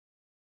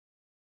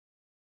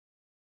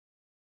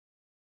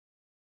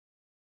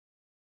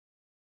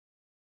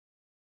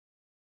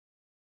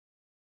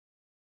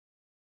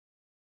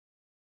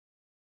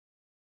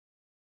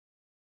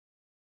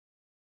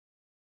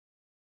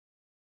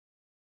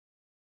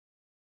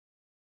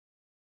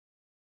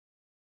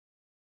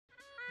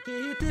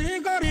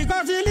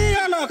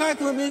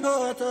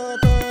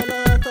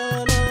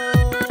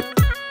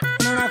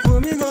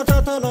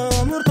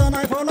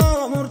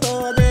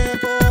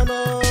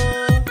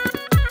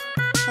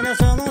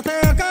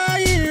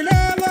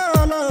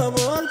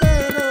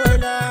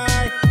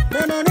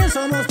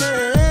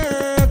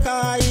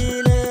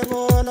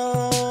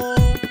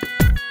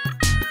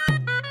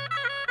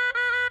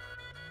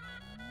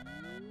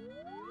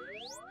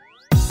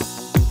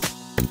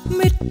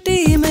मिट्टी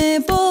में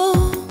वो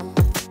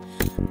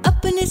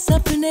अपने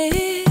सपने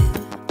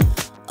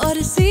और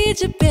सींच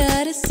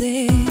प्यार से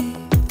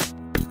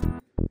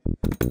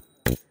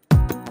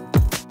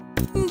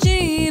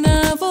जीना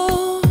वो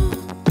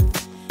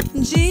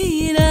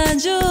जीना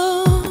जो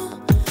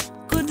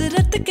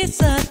कुदरत के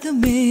साथ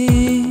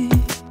में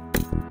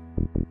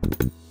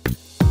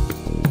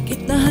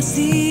कितना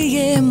हंसी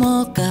ये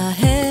मौका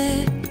है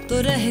तो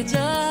रह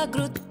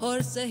जागरूक और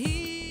सही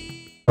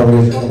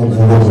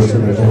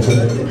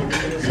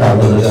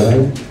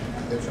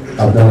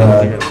আপনারা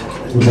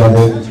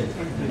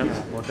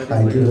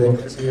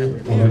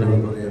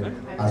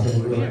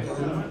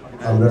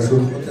আমরা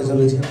শুরু করতে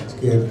চলেছি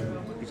আজকের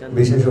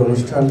বিশেষ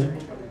অনুষ্ঠান।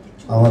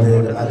 আমাদের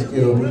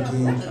আজকের অতিথি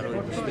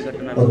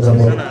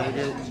অধ্যাপক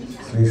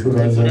শ্রী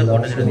সুরঞ্জন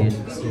দাস এবং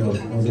শ্রী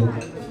অভিক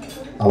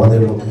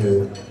আমাদের মধ্যে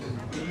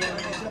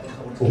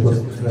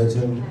উপস্থিত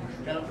রয়েছেন।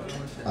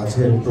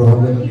 আছেন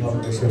প্রভাবের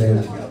ফাউন্ডেশনের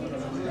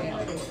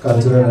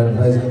কালচারাল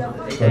অ্যাডভাইজার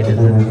তথা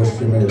পূর্ব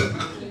পশ্চিমের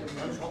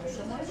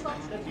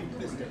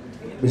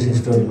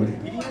বিশিষ্ট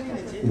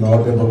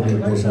নট এবং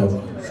নির্দেশক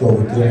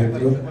সৌমিত্র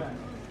মিত্র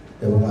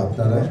এবং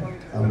আপনারা।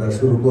 আমরা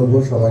শুরু করব,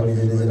 সবাই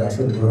নিজের নিজের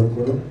আসন গ্রহণ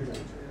করুন।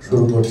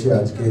 শুরু করছি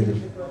আজকের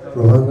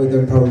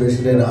প্রভাবের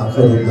ফাউন্ডেশনের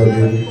আখার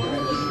উদ্যোগের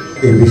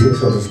এই বিশেষ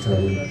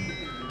অনুষ্ঠান।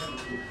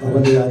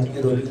 আমাদের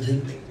আজকের অতিথি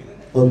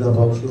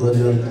অধ্যাপক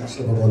সুরঞ্জন দাস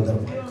এবং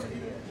অধ্যাপক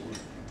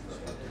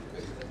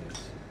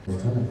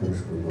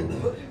শুরু করব।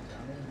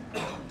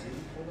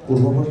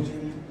 পূর্ববর্তী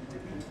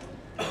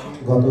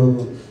গত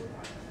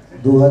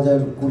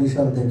 2020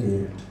 সাল থেকে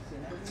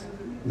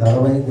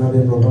ধারাবাহিকভাবে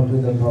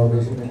প্রভাবিত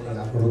ফাউন্ডেশনের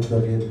আখার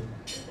উদ্যোগের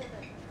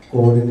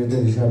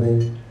কোঅর্ডিনেটর হিসাবে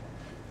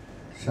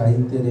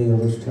সাহিত্যের এই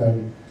অনুষ্ঠান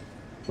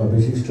বা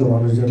বিশিষ্ট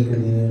মানুষজনকে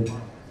নিয়ে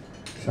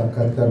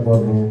সাক্ষাৎকার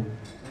পর্ব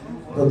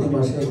প্রতি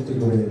মাসে একটি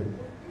করে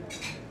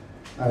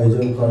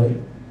আয়োজন করে।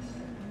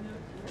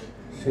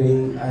 সেই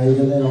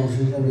আয়োজনের অংশ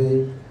হিসাবে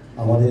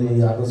আমাদের এই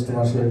আগস্ট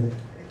মাসের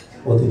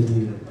অতিথি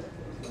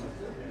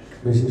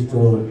বিশিষ্ট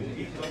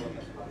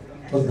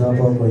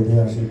অধ্যাপক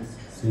ঐতিহাসিক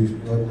শ্রী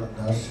সুরঞ্জন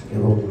দাস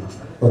এবং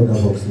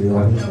অধ্যাপক শ্রী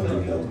আভিক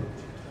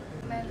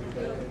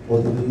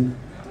অতিথি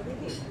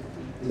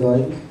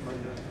নয়,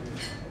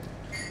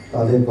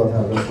 তাদের কথা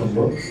আমরা শুনব।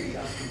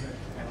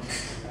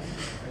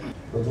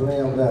 প্রথমে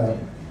আমরা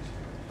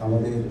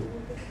আমাদের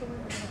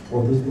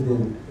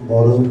অতিথিদের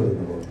বরণ করে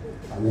দেব।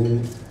 আমি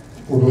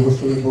পূর্ব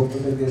পশ্চিমের পক্ষ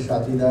থেকে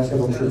সাথী দাস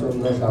এবং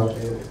সুচন্দ্র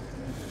সাহকে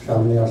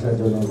সামনে আসার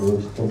জন্য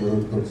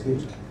অনুরোধ করছি।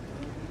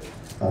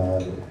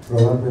 আর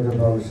প্রভাব মেধা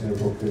ফাউন্ডেশনের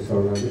পক্ষে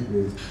স্বর্ণালী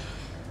প্লিজ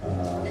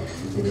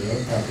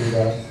সাথী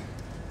দাস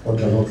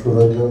অধ্যাপক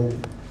সুরঞ্জন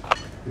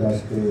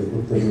দাসকে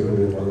উত্তরীয়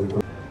করে বরণ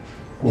করে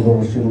পূর্ব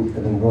পশ্চিম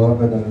এবং প্রভাব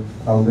মেধা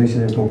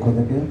ফাউন্ডেশনের পক্ষ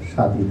থেকে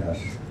সাথী দাস।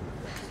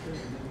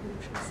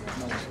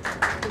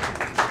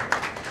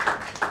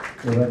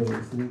 এবারে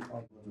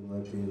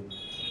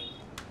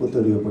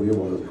উত্তরীয় করিয়ে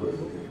বরণ করে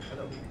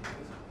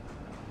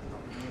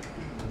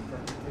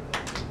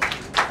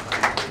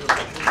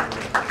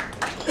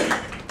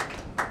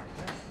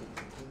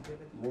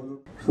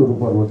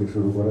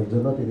শুরু করার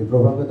জন্য তিনি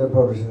প্রভাবিত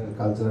ফাউন্ডেশনের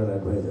কালচারাল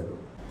অ্যাডভাইজার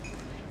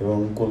এবং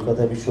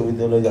কলকাতা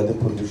বিশ্ববিদ্যালয়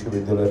যাদবপুর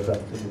বিশ্ববিদ্যালয়ের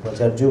প্রাক্তন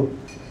উপাচার্য,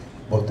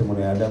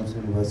 বর্তমানে অ্যাডামস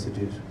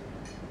ইউনিভার্সিটির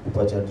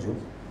উপাচার্য।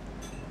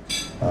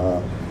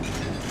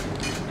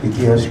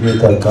 ইতিহাস নিয়ে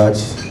তার কাজ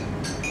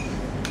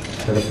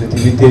সারা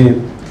পৃথিবীতে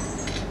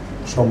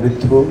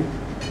সমৃদ্ধ।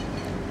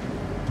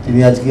 তিনি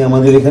আজকে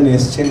আমাদের এখানে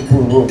এসছেন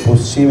পূর্ব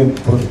পশ্চিম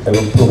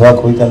এবং প্রভা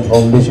কৈতান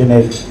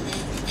ফাউন্ডেশনের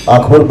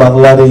আখর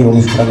বাংলার এই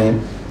অনুষ্ঠানে,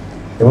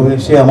 এবং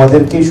সে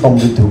আমাদেরকেই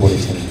সমৃদ্ধ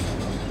করেছেন।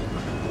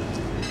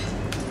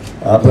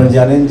 আপনারা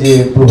জানেন যে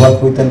প্রভা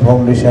কৈতান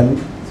ফাউন্ডেশন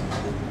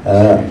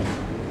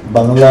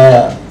বাংলা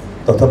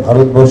তথা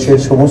ভারতবর্ষের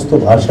সমস্ত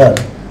ভাষার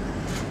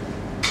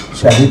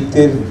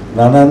সাহিত্যের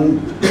নানান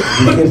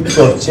দিকের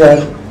চর্চার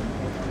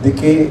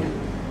দিকে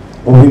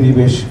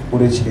অভিনিবেশ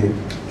করেছে,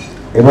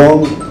 এবং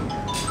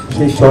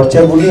সেই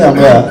চর্চাগুলি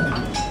আমরা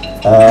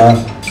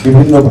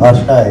বিভিন্ন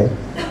ভাষায়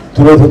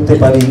তুলে ধরতে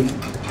পারি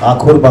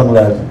আখর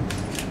বাংলার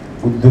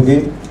উদ্যোগে।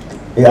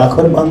 এই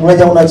আখর বাংলা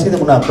যেমন আছে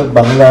তেমন আখর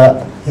বাংলা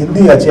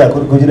হিন্দি আছে,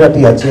 আখর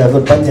গুজরাটি আছে,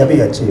 আখর পাঞ্জাবি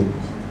আছে,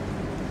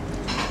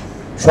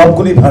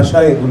 সবগুলি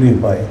ভাষায় এগুলি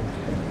হয়।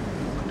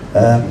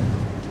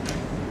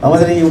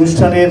 আমাদের এই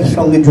অনুষ্ঠানের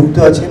সঙ্গে যুক্ত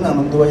আছেন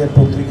আনন্দবাজার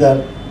পত্রিকার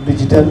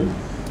ডিজিটাল,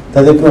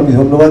 তাদেরকেও আমি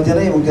ধন্যবাদ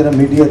জানাই, এবং যারা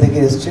মিডিয়া থেকে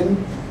এসছেন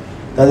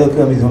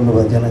তাদেরকেও আমি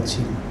ধন্যবাদ জানাচ্ছি।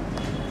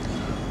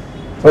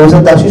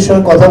 প্রফেসর দাসের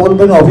সঙ্গে কথা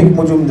বলবেন অভিক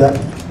মজুমদার।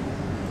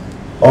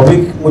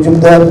 অভিক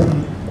মজুমদার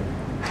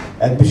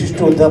এক বিশিষ্ট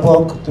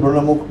অধ্যাপক,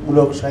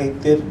 তুলনামূলক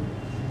সাহিত্যের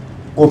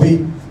কবি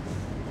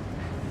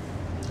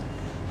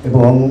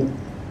এবং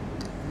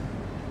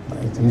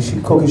তিনি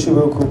শিক্ষক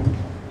হিসেবেও খুব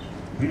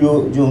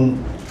প্রিয়জন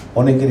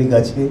অনেকেরই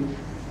কাছে,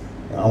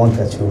 আমার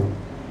কাছেও।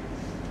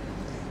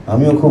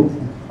 আমিও খুব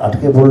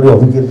আটকে পড়লে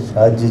অভিকের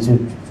সাহায্যে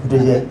ছুটে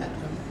যাই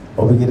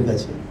অভিকের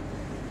কাছে।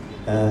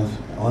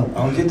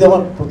 আমার যেহেতু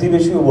আমার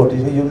প্রতিবেশীও বটে,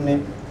 সেই জন্যে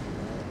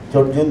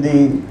চটজলদি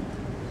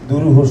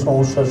দুরূহ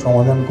সমস্যার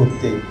সমাধান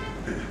করতে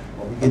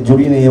অভিকে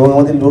জড়িয়ে নেই। এবং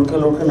আমাদের লোটকা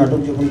লোটকা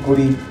নাটক যখন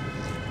করি,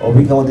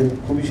 অভিক আমাদের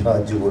খুবই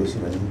সাহায্য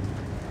করেছিলেন।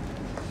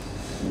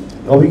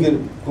 অভিকের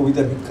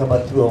কবিতা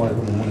ভিক্ষাপাত্র আমার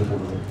এখন মনে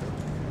পড়ল,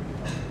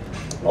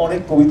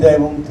 অনেক কবিতা,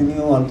 এবং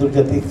তিনিও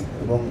আন্তর্জাতিক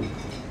এবং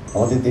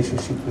আমাদের দেশের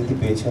স্বীকৃতি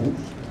পেয়েছেন।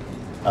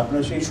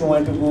 আপনারা সেই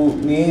সময়টুকু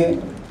নিয়ে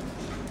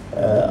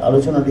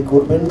আলোচনাটি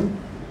করবেন।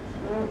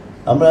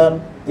 আমরা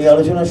এই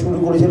আলোচনা শুরু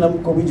করেছিলাম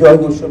কবি জয়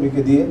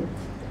গোস্বামীকে দিয়ে,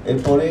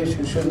 এরপরে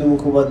শীর্ষেন্দু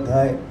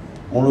মুখোপাধ্যায়,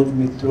 মনোজ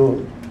মিত্র,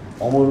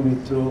 অমর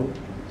মিত্র,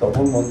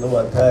 তপন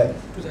বন্দ্যোপাধ্যায়,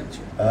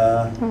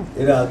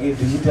 এরা আগে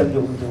ডিজিটাল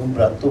যখন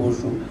ব্রাত্য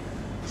বসু,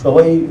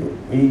 সবাই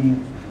এই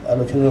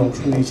আলোচনায় অংশ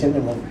নিয়েছেন।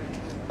 এবং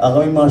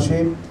আগামী মাসে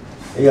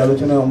এই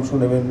আলোচনায় অংশ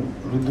নেবেন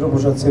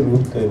রুদ্রপ্রসাদ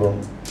সেনগুপ্ত এবং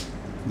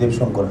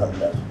দেবশঙ্কর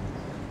হালদার,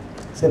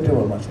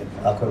 সেপ্টেম্বর মাসে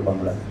আখর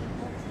বাংলায়।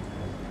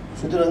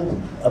 সুতরাং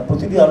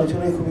প্রতিটি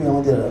আলোচনায় খুবই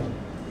আমাদের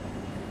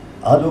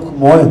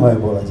আলোকময় হয়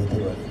বলা যেতে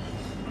পারে।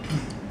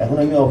 এখন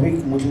আমি অভিক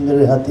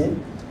মজুমদারের হাতে,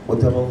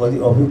 অধ্যাপক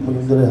অভিক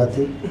মজুমদারের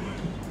হাতে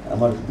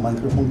আমার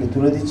মাইক্রোফোনকে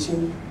তুলে দিচ্ছি।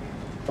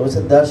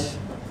 প্রফেসর দাস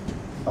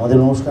আমাদের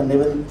নমস্কার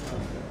নেবেন।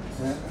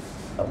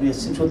 আপনি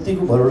এসেছেন, সত্যিই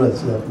খুব ভালো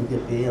লাগছে আপনাকে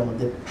পেয়ে।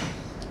 আমাদের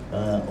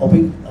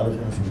অভিক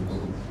আলোচনা শুরু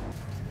করুন।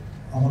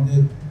 আমাদের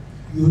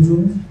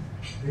প্রিয়জন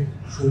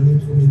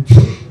সৌমিত্র মিত্র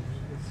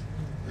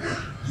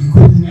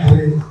দীর্ঘদিন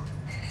ধরে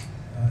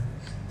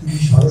তিনি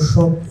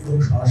সারস্বত এবং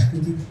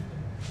সাংস্কৃতিক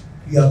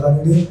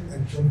ক্রিয়াকাণ্ডে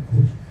একজন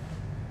খুব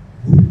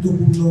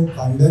গুরুত্বপূর্ণ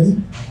কাণ্ডারি।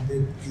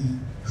 আমাদের এই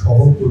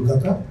শহর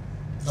কলকাতা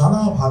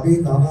নানাভাবে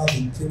নানা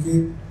দিক থেকে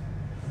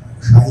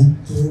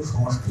সাহিত্য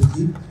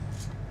সংস্কৃতির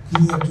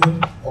তিনি একজন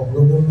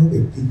অগ্রগণ্য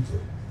ব্যক্তিত্ব।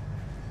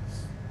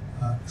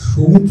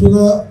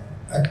 সৌমিত্রদা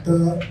একটা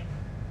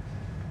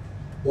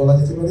বলা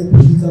যেতে পারে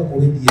ভূমিকা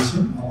করে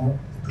দিয়েছেন, আমার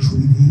একটু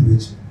সুবিধেই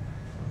হয়েছে।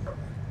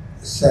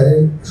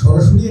 স্যারের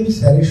সরাসরি আমি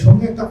স্যারের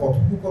সঙ্গে একটা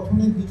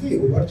কথোপকথনের দিকে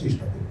এগোবার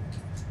চেষ্টা করব।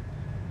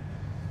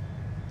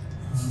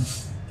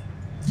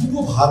 দুটো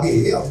ভাগে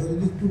আমরা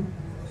যদি একটু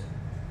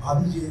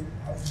ভাবি যে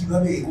আমি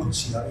কিভাবে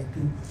এগোচ্ছি, আমি একটু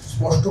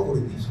স্পষ্ট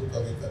করে দিই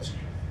শ্রোতাদের কাছে।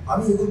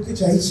 আমি এগোতে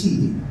চাইছি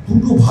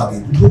দুটো ভাগে,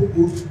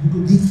 দুটো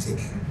দিক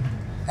থেকে।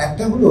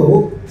 একটা হলো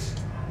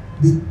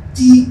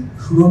ব্যক্তি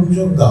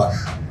সুরঞ্জন দাস,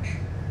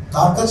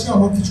 তার কাছে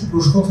আমার কিছু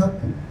প্রশ্ন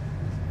থাকবে,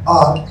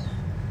 আর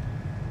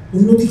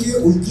অন্যদিকে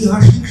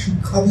ঐতিহাসিক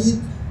শিক্ষাবিদ,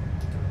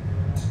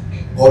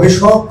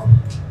 গবেষক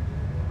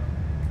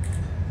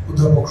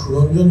অধ্যাপক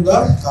সুরঞ্জন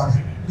দাস, তার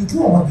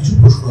দিকেও আমার কিছু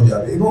প্রশ্ন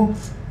যাবে। এবং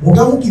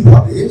মোটামুটি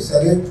ভাবে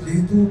স্যারের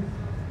যেহেতু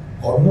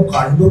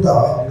কর্মকাণ্ডটা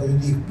আমরা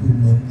যদি একটু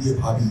মন দিয়ে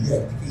ভাবি,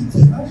 একদিকে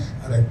ইতিহাস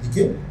আর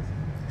একদিকে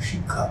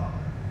শিক্ষা,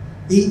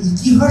 এই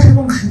ইতিহাস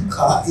এবং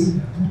শিক্ষা এই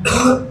দুটো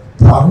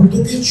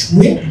প্রান্তকে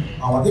ছুঁয়ে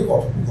আমাদের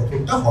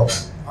কথোপকথনটা হবে।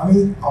 আমি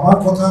আমার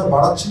কথা আর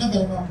বাড়াচ্ছি না,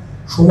 কেননা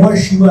সময়ের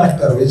সীমা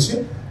একটা রয়েছে।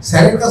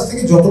 স্যারের কাছ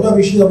থেকে যতটা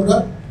বেশি আমরা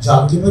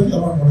জানতে পারি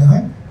আমার মনে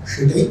হয়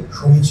সেটাই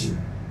সমীচীন।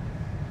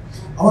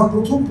 আমার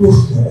প্রথম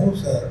প্রশ্ন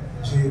স্যার,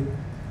 যে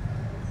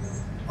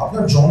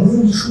আপনার জন্ম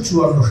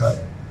 1954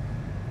 সালে,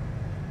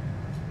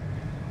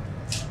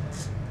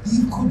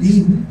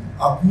 দীর্ঘদিন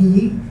আপনি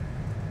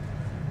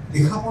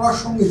লেখাপড়ার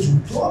সঙ্গে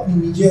যুক্ত, আপনি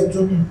নিজে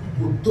একজন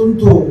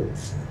অত্যন্ত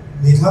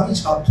মেধাবী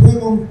ছাত্র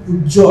এবং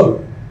উজ্জ্বল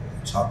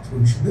ছাত্র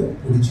হিসেবে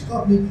পরিচিত।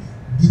 আপনি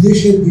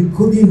বিদেশে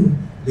দীর্ঘদিন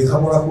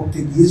লেখাপড়া করতে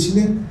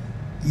গিয়েছিলেন,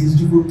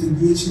 পিএইচডি করতে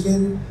গিয়েছিলেন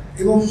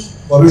এবং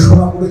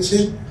গবেষণা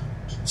করেছেন,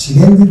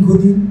 ছিলেন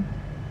দীর্ঘদিন।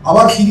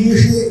 আবার ফিরে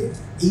এসে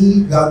এই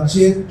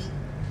রাজ্যের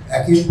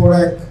একের পর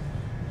এক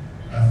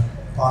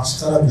 5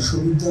 তারা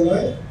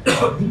বিশ্ববিদ্যালয়ে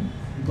আপনি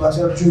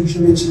উপাচার্য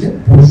হিসেবে ছিলেন,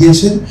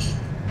 পড়িয়েছেন।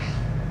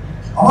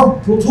 আমার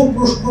প্রথম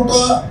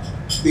প্রশ্নটা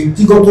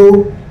ব্যক্তিগত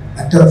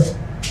একটা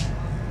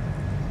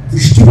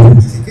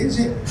দৃষ্টিভঙ্গি থেকে,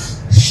 যে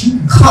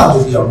শিক্ষা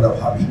যদি আমরা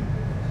ভাবি,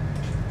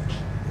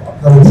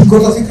 আপনার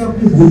অভিজ্ঞতা থেকে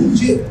আপনি বলুন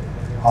যে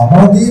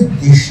আমাদের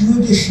দেশীয়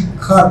যে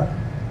শিক্ষার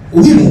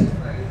অভিমুখ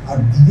আর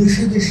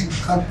বিদেশে যে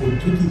শিক্ষার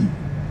পদ্ধতি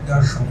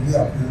যার সঙ্গে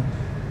আপনি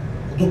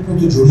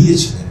ওতপ্রোত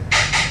জড়িয়েছিলেন,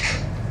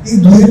 এই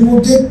দুয়ের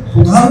মধ্যে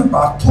প্রধান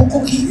পার্থক্য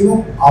কি এবং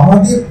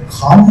আমাদের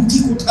খামতি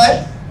কোথায়,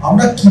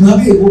 আমরা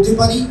কিভাবে এগোতে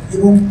পারি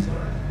এবং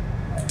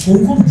কোন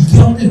কোন দিকে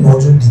আমাদের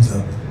নজর দিতে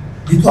হবে?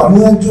 যেহেতু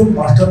আমিও একজন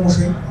মাস্টার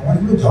মশাই, আমার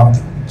এগুলো জানতে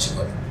খুব ইচ্ছে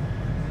করে।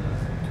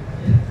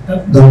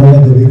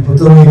 ধন্যবাদ অভিক।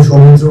 প্রথমে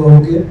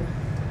সৌমিত্রবাবুকে,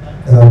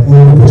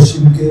 পূর্ব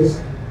পশ্চিমকে,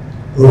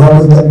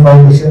 প্রভাববিজ্ঞান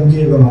ফাউন্ডেশনকে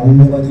এবং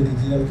আনন্দবাদী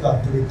ডিজিটালকে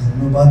আন্তরিক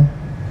ধন্যবাদ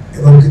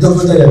এবং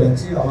কৃতজ্ঞতা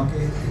জানাচ্ছি আমাকে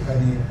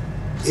এখানে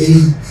এই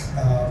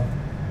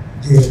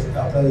যে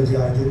আপনারা যে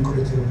আয়োজন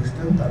করেছে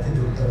অনুষ্ঠান তাতে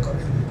যোগদান করা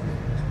সুযোগ করে।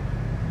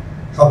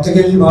 সব থেকে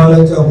বেশি ভালো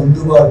লাগছে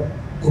বন্ধুবার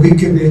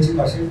অভিককে পেয়েছি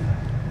পাশে,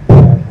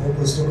 ও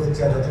প্রশ্ন করছে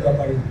আর যতটা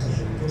পারি উত্তর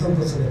প্রথম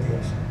প্রশ্নটাতে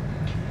আসে।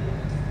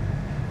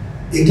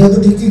 এটা তো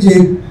ঠিকই যে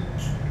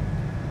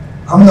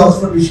আমি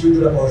অক্সফোর্ড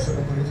বিশ্ববিদ্যালয়ে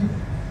পড়াশোনা করেছি,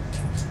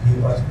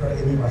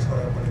 এমএ পাস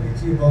করার পরে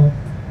গেছি, এবং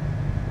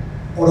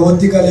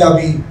পরবর্তীকালে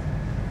আমি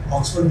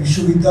অক্সফোর্ড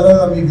বিশ্ববিদ্যালয়ে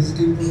আমি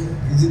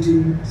ভিজিটিং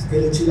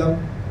স্পেলে ছিলাম।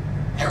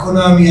 এখনো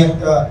আমি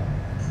একটা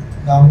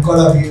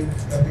নামকরা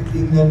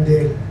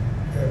ইংল্যান্ডের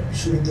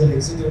বিশ্ববিদ্যালয়,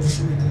 এক্সেটার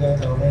বিশ্ববিদ্যালয়ে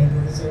তার অনলাইন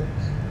প্রফেসর।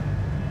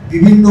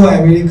 বিভিন্ন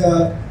আমেরিকা,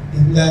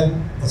 ইংল্যান্ড,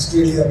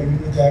 অস্ট্রেলিয়া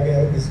বিভিন্ন জায়গায়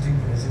আমি ভিজিটিং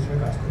প্রফেসর হিসেবে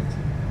কাজ করেছি।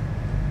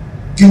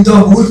 কিন্তু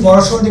আমার মূল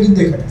পড়াশোনাটা কিন্তু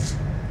এখানে,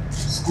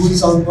 স্কুল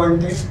সাউথ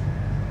পয়েন্টে,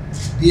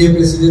 বিএ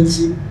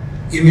প্রেসিডেন্সি,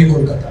 এমএ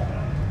কলকাতা।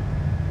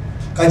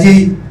 কাজেই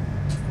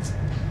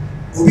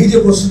অভি যে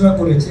প্রশ্নটা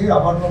করেছে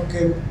আমার পক্ষে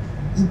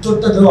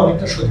উত্তরটা দেওয়া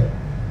অনেকটা সোজা।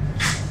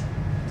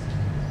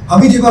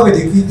 আমি যেভাবে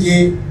দেখি যে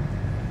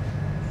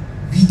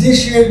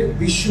বিদেশের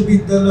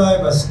বিশ্ববিদ্যালয়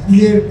বা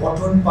স্কুলের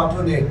পঠন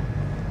পাঠনের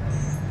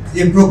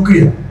যে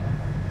প্রক্রিয়া,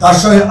 তার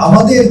সঙ্গে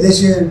আমাদের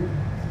দেশের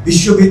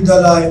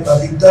বিশ্ববিদ্যালয় বা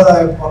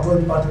বিদ্যালয় পঠন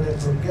পাঠনের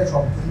প্রক্রিয়া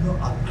সম্পূর্ণ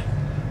আলাদা।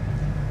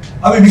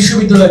 আমি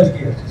বিশ্ববিদ্যালয়ের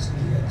দিকে যাচ্ছি,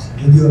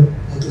 যদিও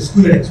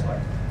স্কুলের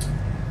এক্সপার্ট,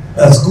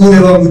 স্কুল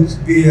এবং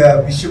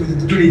বিশ্ববিদ্যালয়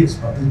দুটোরই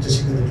এক্সপার্ট,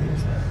 উচ্চশিক্ষা দুটোরই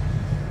এক্সপার্ট।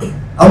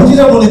 আমি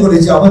যেটা মনে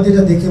করেছি, আমার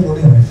যেটা দেখে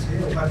মনে হয়েছে,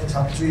 ওখানে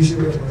ছাত্র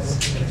হিসেবে,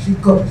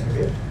 শিক্ষক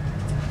হিসেবে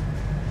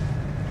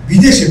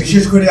বিদেশে,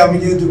 বিশেষ করে আমি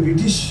যেহেতু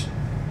ব্রিটিশ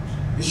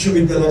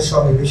বিশ্ববিদ্যালয়ের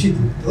সঙ্গে বেশি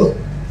যুক্ত,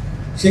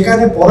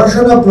 সেখানে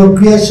পড়াশোনা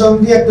প্রক্রিয়ার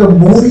সঙ্গে একটা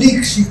মৌলিক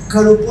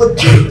শিক্ষার উপর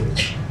জোর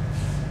রয়েছে।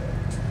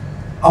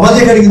 আমাদের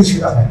এখানে কিন্তু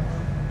সেটা হয় না।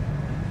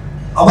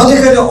 আমাদের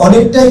এখানে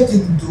অনেকটাই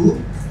কিন্তু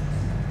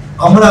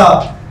আমরা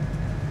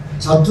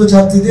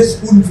ছাত্রছাত্রীদের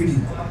স্পুন ফিডিং,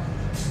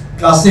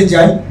 ক্লাসে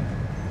যাই,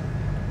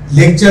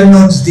 লেকচার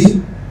নোটস দিই,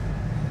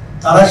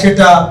 তারা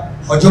সেটা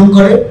হজম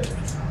করে,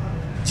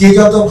 যে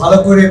যত ভালো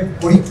করে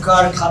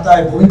পরীক্ষার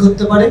খাতায় বমি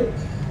করতে পারে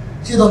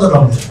সে তত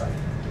নম্বর পায়।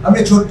 আমি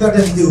ছোট্ট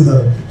একটা নিজের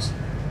উদাহরণ দিচ্ছি।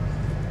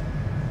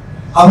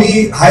 আমি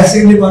হায়ার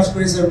সেকেন্ডারি পাস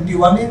করি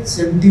 71-এ,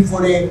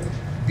 74-এ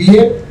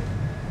বিএ,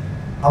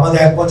 আমাদের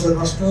 1 বছর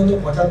নষ্ট হলো,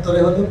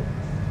 75-এ হলো,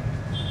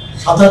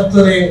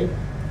 77-এ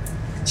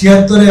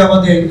 76-এ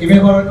আমাদের এমএ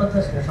করার কথা,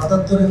 সেটা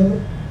 77-এ হলো।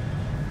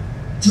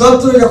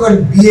 74-এ যখন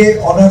বিএ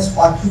অনার্স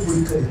পার্ট 2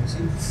 পরীক্ষা দিচ্ছি,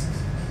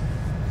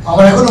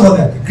 আমার এখনো মনে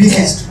আছে গ্রিক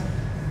হিস্ট্রি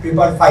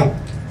পেপার 5।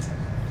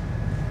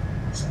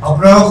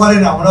 আপনারাও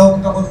করেন, আমরাও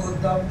তখন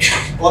করতাম।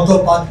 গত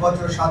 5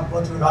 বছর, 7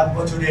 বছর, 8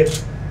 বছরের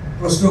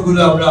প্রশ্নগুলো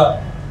আমরা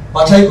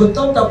বাছাই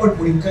করতাম, তারপর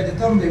পরীক্ষায়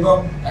যেতাম। এবং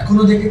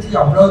এখনো দেখেছি,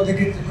 আমরাও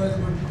দেখেছি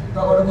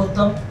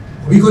করতাম,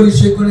 অভিজ্ঞ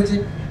নিশ্চয়ই করেছে।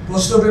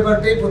 প্রশ্ন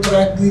পেপারটাই প্রথম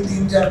 1, 2,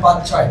 3, 4, 5,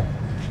 6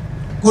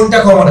 কোনটা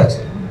কমন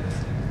আছে,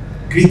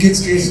 গ্রিক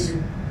হিস্ট্রি এসছে,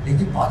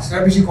 দেখি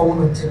 5টার বেশি কমন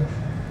হচ্ছে না।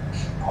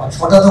 আমার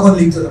 6টা তখন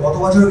লিখতে হতো, গত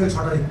বছর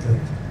 6টা লিখতে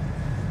হয়েছে।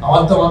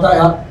 আমার তো মাথায়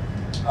হাত,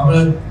 আমরা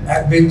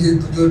এক বেঞ্চে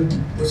দুজন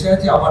বসে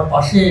আছি, আমার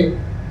পাশে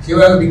কেউ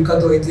এক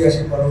বিখ্যাত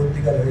ঐতিহাসিক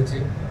পরবর্তীকালে হয়েছে।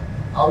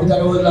 আমি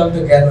তাকে বললাম, তো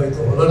জ্ঞান হয়তো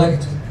হলো না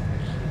কিছু।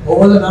 ও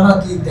বললো, না না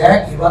তুই দেখ,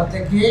 এবার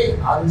থেকে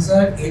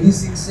আনসার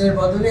any6 এর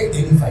বদলে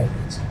any5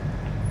 হয়েছে।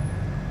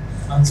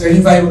 আনসার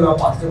any5 হলো,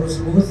 5টা প্রশ্ন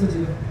মুখস্থ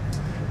ছিল,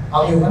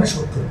 আমি ওখানে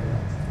 70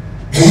 পেলাম।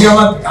 যদি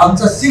আমার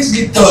আনসার 6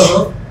 লিখতে হতো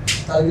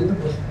তাহলে কিন্তু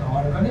প্রশ্ন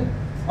আমার ওখানে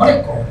অনেক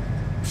কম।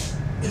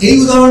 এই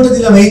উদাহরণটা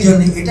দিলাম এই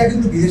জন্য, এটা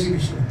কিন্তু বিদেশি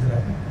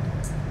বিশ্ববিদ্যালয়।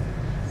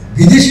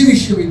 বিদেশি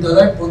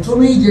বিশ্ববিদ্যালয়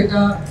প্রথমেই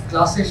যেটা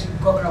ক্লাসে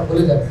শিক্ষকরা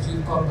বলে দেন,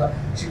 শিক্ষক বা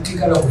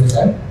শিক্ষিকারা বলে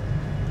দেন,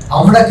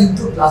 আমরা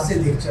কিন্তু ক্লাসে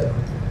লেকচার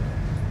করতে পারি,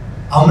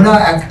 আমরা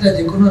একটা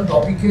যে কোনো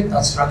টপিকে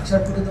তার স্ট্রাকচার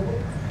করে দেবো,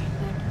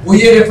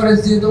 বইয়ের রেফারেন্স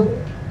দিয়ে দেবো,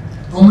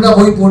 তোমরা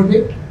বই পড়বে,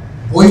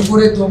 বই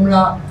পড়ে তোমরা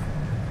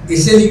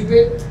এসে লিখবে,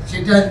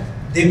 সেটা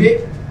দেবে,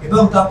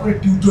 এবং তারপরে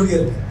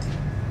টিউটোরিয়াল লিখবে।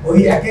 ওই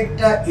এক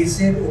একটা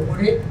এসের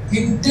উপরে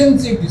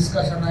ইন্টেন্সিভ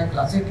ডিসকাশন হয়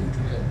ক্লাসে,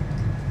 টিউটোরিয়াল।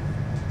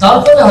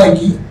 তারপরে হয়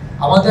কি,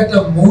 আমাদের একটা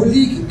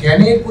মৌলিক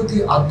জ্ঞানের প্রতি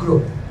আগ্রহ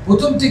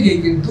প্রথম থেকেই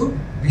কিন্তু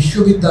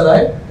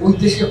বিশ্ববিদ্যালয়ে ওই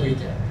দেশে হয়ে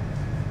যায়।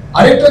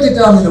 আরেকটা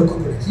যেটা আমি লক্ষ্য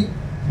করেছি,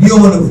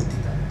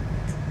 নিয়মানুবর্তিতা।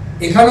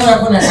 এখানেও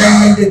এখন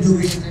অ্যাসাইনমেন্টের যুগ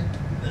এসেছে।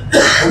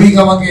 অভিক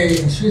আমাকে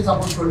নিশ্চয়ই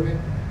সাপোর্ট করবে,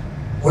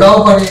 ওরাও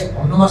করে,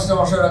 অন্য মাস্টার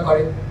মশাইরা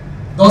করে।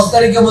 10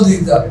 তারিখের মধ্যে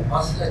দিতে হবে।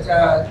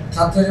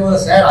 ছাত্ররা বলে,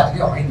 স্যার আজকে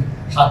হয়নি,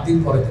 7 দিন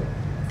পরে দেবো।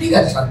 ঠিক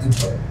আছে, 7 দিন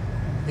পরে।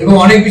 এবং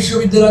অনেক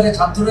বিশ্ববিদ্যালয়ে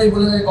ছাত্ররাই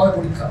বলে দেয় কবে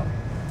পরীক্ষা হবে।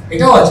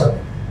 এটাও আছে,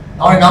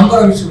 আমার নাম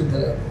করা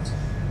বিশ্ববিদ্যালয় বলছে।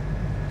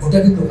 ওটা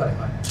কিন্তু ওখানে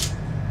হয়,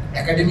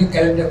 একাডেমিক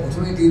ক্যালেন্ডার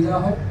প্রথমেই দিয়ে দেওয়া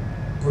হয়।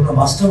 কোনো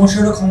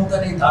মাস্টারমশাইয়েরও ক্ষমতা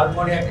নেই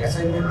তারপরে একটা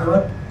অ্যাসাইনমেন্ট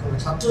দেওয়ার, কোনো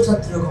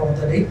ছাত্রছাত্রীরও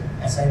ক্ষমতা নেই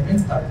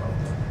অ্যাসাইনমেন্ট তারপর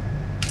দেওয়ার।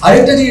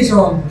 আরেকটা জিনিস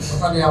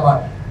ওখানে আমার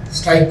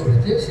স্ট্রাইক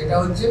করেছে, সেটা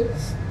হচ্ছে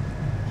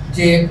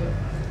যে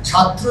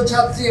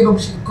ছাত্রছাত্রী এবং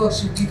শিক্ষক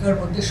শিক্ষিকার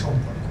মধ্যে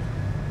সম্পর্ক।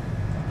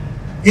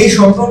 এই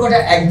সম্পর্কটা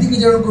একদিকে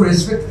যেমন খুব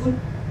রেসপেক্টফুল,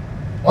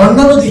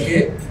 অন্যান্য দিকে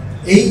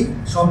এই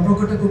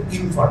সম্পর্কটা খুব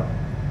ইনফর্মাল।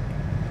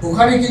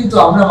 ওখানে কিন্তু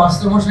আমরা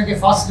মাস্টারমশাইকে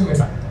ফার্স্ট নেমে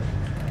থাকতাম।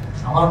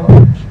 আমার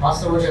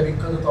মাস্টারমশাই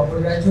বিখ্যাত তপন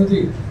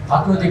রায়চৌধুরী,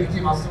 তাকেও দেখেছি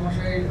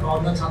মাস্টারমশাই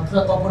অন্য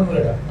ছাত্ররা তপন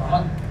বলে ডাকতো,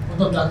 আমার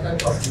প্রথম ডাক্তার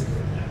কষ্ট।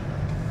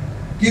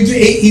 কিন্তু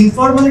এই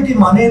ইনফর্মালিটি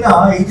মানে না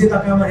এই যে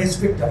তাকে আমরা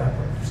রেসপেক্ট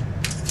দেখাবো।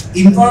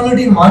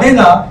 ইনফর্মালিটি মানে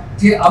না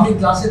যে আমি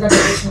ক্লাসে তাকে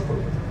প্রশ্ন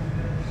করবো।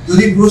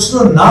 যদি প্রশ্ন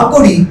না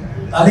করি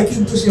তাহলে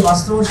কিন্তু সে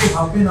মাস্টারমশাই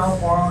ভাববে না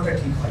পড়ানোটা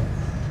ঠিক হয়।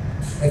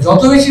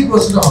 যত বেশি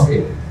প্রশ্ন হবে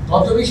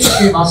তত বেশি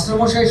সে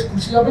মাস্টারমশাই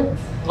খুশি হবে,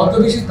 তত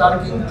বেশি তার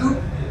কিন্তু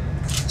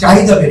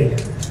চাহিদা বেড়ে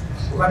যাবে।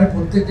 ওখানে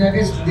প্রত্যেক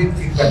জায়গায় স্টুডেন্ট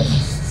ফিডব্যাক,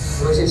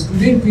 এবার সেই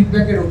স্টুডেন্ট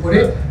ফিডব্যাকের উপরে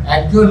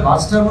একজন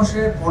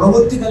মাস্টারমশাইয়ের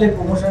পরবর্তীকালে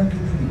প্রমোশন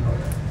কিন্তু নির্ভর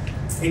করে।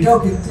 এটাও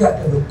কিন্তু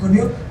একটা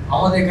লক্ষণীয়,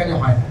 আমাদের এখানে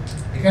হয় না।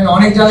 এখানে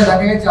অনেক জায়গায়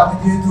দেখা গেছে, আমি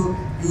যেহেতু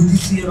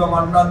ইউজিসি এবং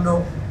অন্যান্য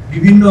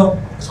বিভিন্ন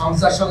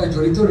সংস্থার সঙ্গে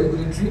জড়িত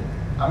রেগুলেটরি,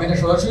 আমি এটা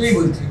সরাসরি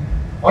বলছি,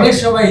 অনেক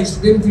সময়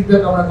স্টুডেন্ট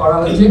ফিডব্যাক আমরা করা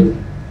হয়েছে,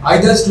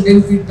 আইদার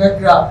স্টুডেন্ট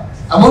ফিডব্যাকরা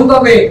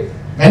এমনভাবে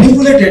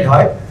ম্যানিপুলেটেড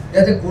হয়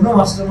যাতে কোনো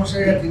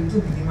মাস্টারমশাইরা কিন্তু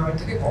মিনিমামের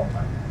থেকে কম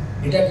পায়।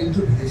 এটা কিন্তু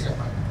বিদেশে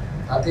হয়,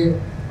 তাতে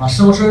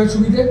মাস্টারমশাইয়ের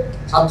সুবিধে,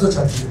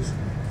 ছাত্রছাত্রীদের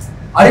সুবিধে।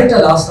 আরেকটা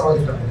লাস্ট আমার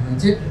যেটা মনে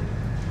হয়েছে,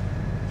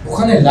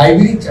 ওখানে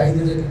লাইব্রেরির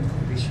চাহিদাটা কিন্তু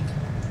খুব বেশি।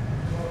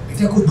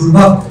 এটা খুব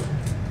দুর্ভাগ্য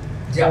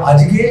যে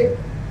আজকে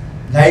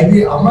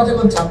লাইব্রেরি, আমরা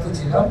যখন ছাত্র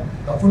ছিলাম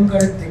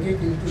তখনকারের থেকে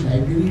কিন্তু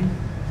লাইব্রেরি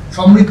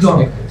সমৃদ্ধ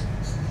অনেক হয়েছে,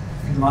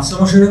 কিন্তু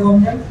মাস্টারমশাইরা কম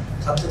যান,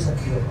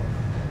 ছাত্রছাত্রীরা কম।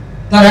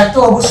 তার একটা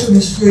অবশ্য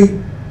নিশ্চয়ই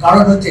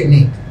কারণ হচ্ছে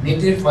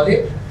নেটের ফলে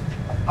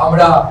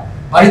আমরা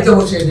বাড়িতে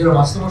বসে যে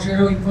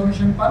মাস্টারমশাইরাও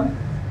ইনফরমেশন পান,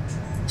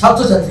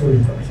 ছাত্রছাত্রীরাও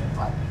ইনফরমেশন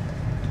পান।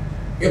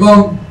 এবং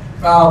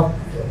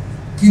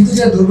কিন্তু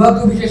যে দুর্ভাগ্য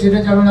বিষয় সেটা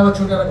আমি আবার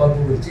ছোট একটা গল্প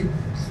বলছি।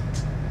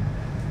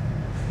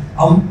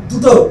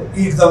 দুটো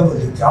এক্সাম্পল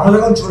দিচ্ছি। আমরা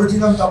যখন ছোট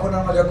ছিলাম তখন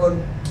আমরা যখন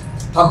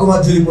ঠাকুমার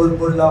ঝুলি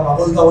পড়লাম,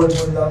 আবল তাবল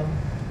পড়লাম,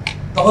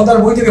 তখন তার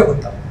বই থেকে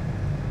পড়তাম।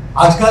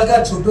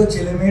 আজকালকার ছোট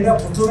ছেলেমেয়েরা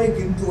প্রথমে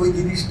কিন্তু ওই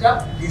জিনিসটা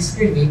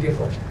ডিস্কে নেটে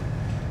পড়ে।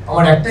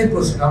 আমার একটাই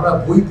প্রশ্ন, আমরা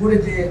বই পড়ে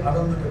যে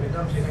আনন্দটা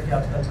পেতাম সেটা কি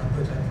আজকাল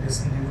ছাত্রছাত্রীদের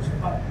স্ক্রিনে বসে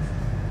পায়?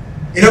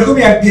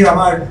 এরকমই একদিন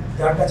আমার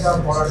যার কাছে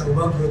আমার পড়ার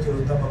সৌভাগ্য হয়েছে,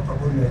 অধ্যাপক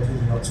তপন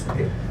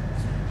অক্সফোর্ডে,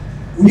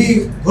 উনি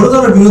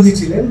ঘোরতর বিরোধী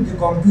ছিলেন যে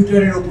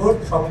কম্পিউটারের উপর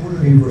সম্পূর্ণ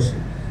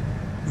নির্ভরশীল।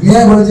 উনি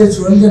বলেছে,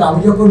 সুরঞ্জন, আমি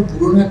যখন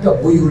পুরোনো একটা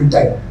বই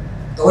উল্টাই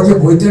তখন যে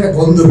বইতে একটা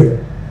গন্ধ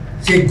বেরোয়,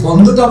 সেই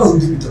গন্ধটা আমার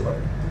উদ্দীপিত করে,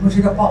 তোমরা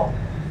সেটা পাও।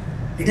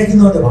 এটা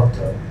কিন্তু আমাদের ভাবতে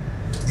হবে।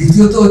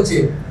 দ্বিতীয়ত হচ্ছে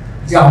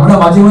যে আমরা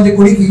মাঝে মাঝে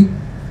করি কি,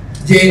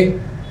 যে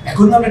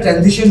এখন আমরা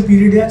ট্রানজিশন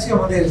পিরিয়ডে আছি,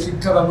 আমাদের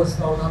শিক্ষা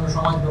ব্যবস্থা, অন্যান্য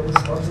সমাজ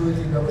ব্যবস্থা,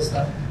 অর্থনৈতিক ব্যবস্থা,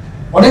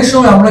 অনেক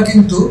সময় আমরা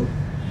কিন্তু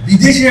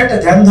বিদেশের একটা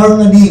ধ্যান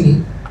ধারণা নিয়ে নিই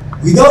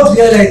উইদাউট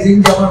রিয়ালাইজিং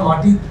যে আমার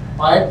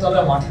পায়ের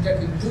তলা মাটিটা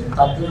কিন্তু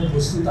তার জন্য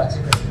প্রস্তুত আছে।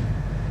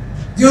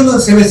 যেমন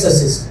সেমেস্টার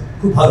সিস্টেম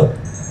খুব ভালো,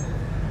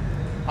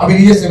 আমি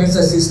নিজে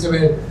সেমেস্টার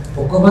সিস্টেমের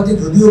পক্ষপাতী,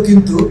 যদিও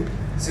কিন্তু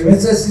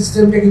সেমেস্টার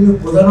সিস্টেমটা কিন্তু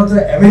প্রধানত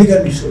আমেরিকান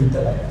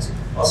বিশ্ববিদ্যালয়ে আছে,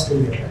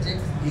 অস্ট্রেলিয়ায় আছে,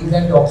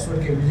 ইংল্যান্ডে অক্সফোর্ড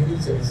কেমব্রিজে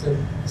কিন্তু সেমেস্টার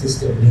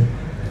সিস্টেম নেই।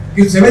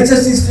 কিন্তু সেমেস্টার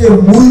সিস্টেমের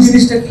মূল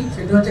জিনিসটা কি,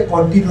 সেটা হচ্ছে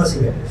কন্টিনিউয়াস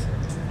ইভ্যালুয়েশন।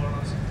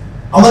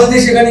 আমাদের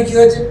দেশে এখানে কি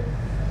হয়েছে,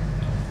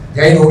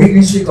 যাই অভিক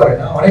নিশ্চয়ই করে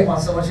না, অনেক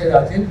মাস্টারমশাইরা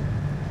আছেন,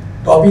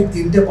 টপিক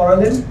 3টে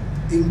পড়ালেন,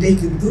 3টেই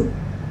কিন্তু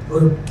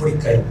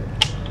পরীক্ষায়,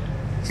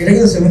 সেটা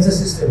কিন্তু সেমেস্টার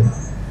সিস্টেম না।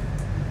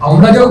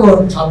 আমরা যখন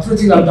ছাত্র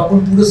ছিলাম তখন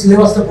পুরো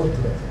সিলেবাসটা পড়তে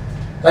হতো,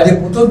 কাজে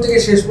প্রথম থেকে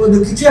শেষ পর্যন্ত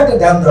কিছু একটা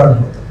ধ্যান ধারণা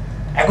হতো।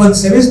 এখন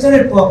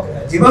সেমেস্টারের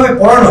যেভাবে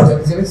পড়ানো হয়,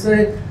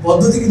 সেমেস্টারের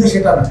পদ্ধতি কিন্তু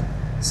সেটা না।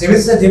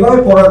 সেমেস্টার যেভাবে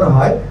পড়ানো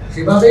হয়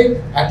সেভাবে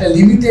একটা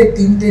লিমিটেড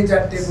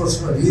 3টে-4টে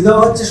প্রশ্ন দিয়ে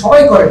দেওয়া হচ্ছে,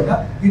 সবাই করেন না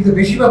কিন্তু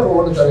বেশিরভাগ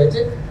প্রবণতা রয়েছে,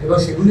 এবং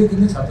সেগুলি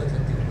কিন্তু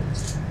ছাত্রছাত্রী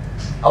করছে।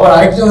 আবার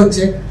আরেকটা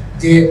হচ্ছে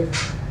যে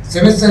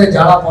সেমেস্টারে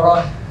যারা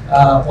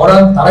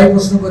পড়ান তারাই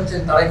প্রশ্ন করছেন,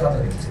 তারাই কথা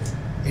দিচ্ছেন।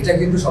 এটা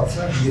কিন্তু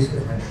সবসময় বিদেশে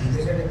হয় না।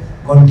 বিদেশে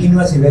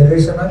কন্টিনিউয়াস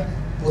ইভ্যালুয়েশন হয়।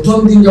 প্রথম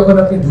দিন যখন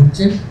আপনি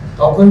ঢুকছেন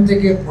তখন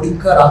থেকে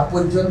পরীক্ষার আগ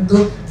পর্যন্ত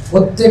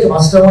প্রত্যেক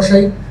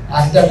মাস্টারমশাই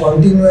একটা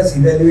কন্টিনিউয়াস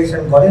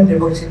ইভ্যালুয়েশন করেন,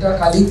 এবং সেটা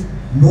খালি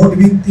নোট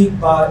ভিত্তিক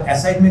বা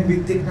অ্যাসাইনমেন্ট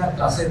ভিত্তিক না,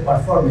 ক্লাসের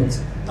পারফরমেন্স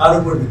তার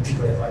উপর ভিত্তি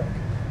করে হয়।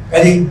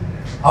 কাজেই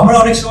আমরা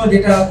অনেক সময়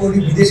যেটা করি,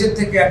 বিদেশের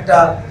থেকে একটা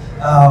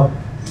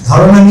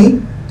ধারণা নিই,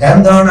 ধ্যান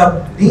ধারণা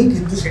নিই,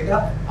 কিন্তু সেটা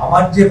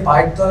আমার যে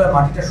পায়ের তলার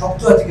মাটিটা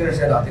শক্ত আছে কিনা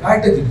সেটা হাতে।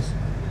 আরেকটা জিনিস,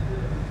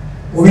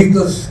 অভিজ্ঞ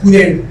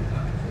স্কুলের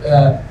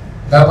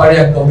ব্যাপারে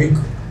একটা অভিজ্ঞ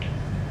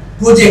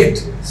প্রজেক্ট,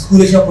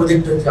 স্কুলে সব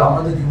প্রজেক্ট হচ্ছে।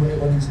 আমাদের জীবনে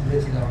কোন স্কুলে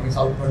ছিলাম, আমি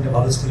সাউথ পয়েন্টে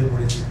ভালো স্কুলে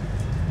পড়েছি,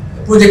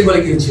 প্রজেক্ট বলে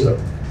কিছু ছিল।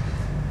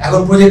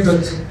 এখন প্রজেক্ট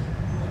হচ্ছে,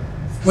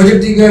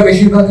 প্রজেক্ট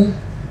বেশিরভাগই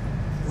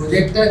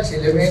প্রজেক্টটা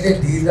ছেলে মেয়েদের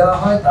দিয়ে দেওয়া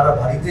হয়, তারা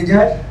বাড়িতে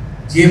যায়,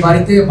 যে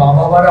বাড়িতে মা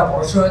বাবারা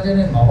পড়াশোনা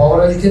জানেন মা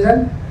বাবারা লিখে দেন,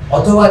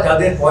 অথবা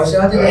যাদের পয়সা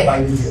আছে তারা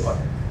বাইরে দিয়ে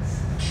পড়ে।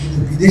 কিন্তু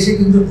বিদেশে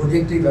কিন্তু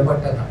প্রজেক্ট এই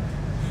ব্যাপারটা না।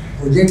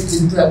 প্রজেক্ট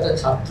কিন্তু একটা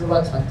ছাত্র বা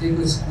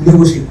ছাত্রীকে স্কুলে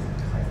বসেই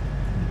করতে হয়।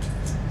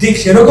 ঠিক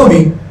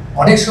সেরকমই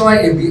অনেক সময়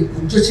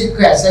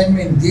উচ্চশিক্ষা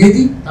অ্যাসাইনমেন্ট দিয়ে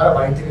দিই, তারা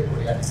বাড়ি থেকে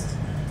করে আনে।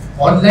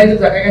 অনলাইনে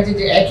দেখা গেছে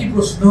যে একই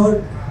প্রশ্নর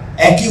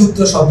একই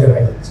উত্তর সব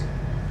জায়গায় হচ্ছে।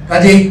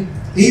 কাজেই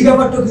এই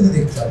ব্যাপারটাও কিন্তু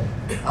দেখতে হবে।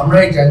 আমরা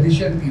এই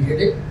ট্রানজিশন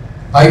পিরিয়ডে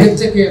বাইরের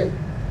থেকে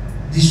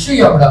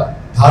নিশ্চয়ই আমরা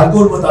ধার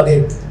করবো তাদের,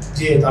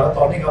 যে তারা তো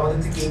অনেক আমাদের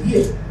থেকে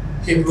এগিয়ে,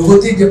 সেই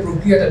প্রগতির যে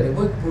প্রক্রিয়াটা নেব,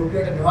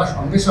 প্রক্রিয়াটা নেওয়ার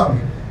সঙ্গে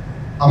সঙ্গে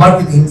আমার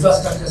কিন্তু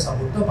ইনফ্রাস্ট্রাকচার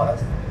সাপোর্টটাও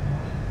বাড়াতে হবে।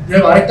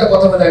 যেরকম আরেকটা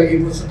কথা বলে এই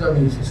প্রশ্নটা আমি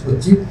শেষ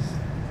করছি,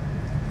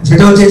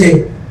 সেটা হচ্ছে যে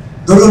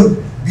ধরুন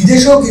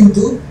বিদেশেও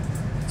কিন্তু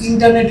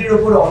ইন্টারনেটের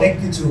উপর অনেক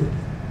কিছু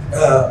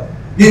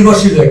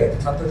নির্ভরশীল হয়ে গেছে,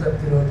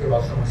 ছাত্রছাত্রীরা হচ্ছে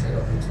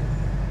মাস্টারমশাইরা হয়েছে,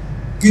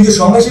 কিন্তু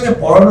সঙ্গে সঙ্গে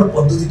পড়ানোর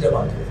পদ্ধতিটা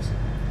পাল্টে গেছে।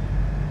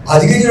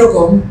 আজকে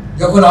যেরকম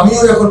যখন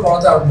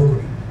পড়াতে আরম্ভ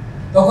করি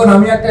তখন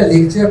আমি একটা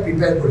লেকচার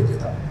প্রিপেয়ার করে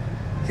যেতাম,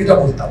 সেটা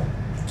বলতাম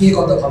কে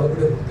কত ভালো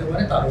করে বলতে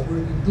পারে তার উপরে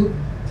কিন্তু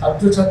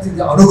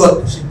ছাত্রছাত্রীদের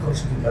আনুগত্য শিক্ষক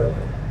শিক্ষিকার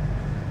উপরে।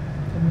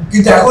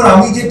 কিন্তু এখন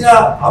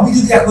আমি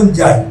যদি এখন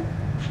যাই,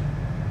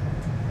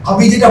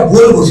 আমি যেটা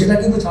বলবো সেটা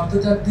কিন্তু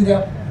ছাত্রছাত্রীরা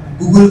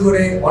গুগল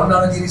করে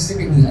অন্যান্য জিনিস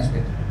থেকে নিয়ে আসবে।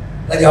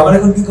 কাজে আমার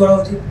এখন কি করা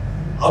উচিত,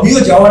 আমিও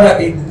যাওয়ার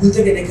আগে গুগল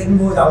থেকে দেখে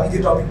নেবো আমি যে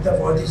টপিকটা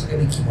পড়াচ্ছি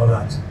সেখানে কি বলা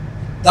আছে,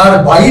 তার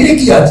বাইরে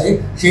কি আছে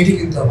সেটি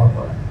কিন্তু আমার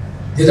বলা,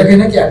 যেটাকে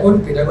নাকি এখন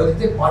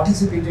পেডাগজিতে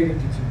পার্টিসিপেটরি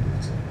টিচিং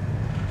বলছে।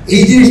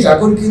 এই জিনিসটা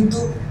এখন কিন্তু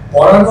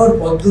পড়ানোর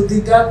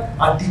পদ্ধতিটা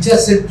আর টিচার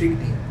সেন্ট্রিক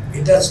নেই,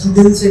 এটা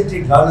স্টুডেন্ট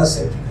সেন্ট্রিক, লার্নার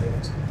সেন্ট্রিক হয়ে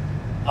গেছে।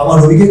 আমার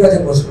অভিজ্ঞের কাছে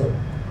প্রশ্ন,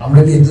 আমরা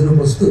কি এর জন্য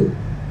প্রস্তুত?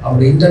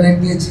 আমরা ইন্টারনেট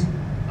নিয়েছি,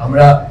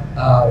 আমরা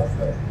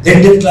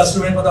ব্লেন্ডেড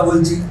ক্লাসরুমের কথা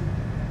বলছি,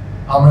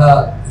 আমরা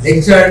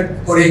লেকচার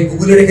করে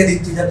গুগলে রেখে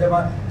দিচ্ছি যাতে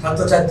আমার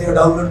ছাত্রছাত্রীরা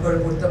ডাউনলোড করে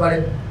পড়তে পারে,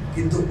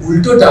 কিন্তু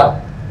উল্টোটা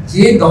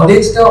যে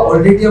নলেজটা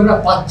অলরেডি আমরা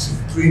পাচ্ছি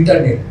থ্রু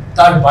ইন্টারনেট,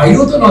 তার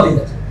বাইরেও তো নলেজ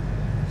আছে,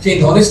 সেই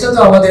নলেজটা তো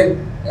আমাদের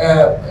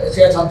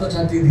সেটা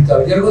ছাত্রছাত্রী দিতে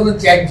হবে। যেরকম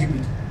চ্যাট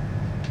জিপিটি,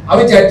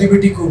 আমি চ্যাট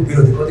জিপিটি খুব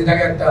বিরোধী। কদিন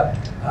আগে একটা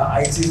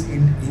ISIS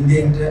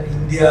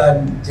Indian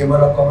chamber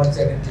of commerce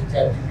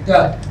chat জিপিটা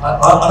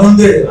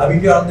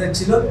আনন্দের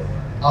ছিল,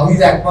 আমি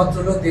তো একমাত্র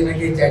লোক যে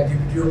নাকি চ্যাট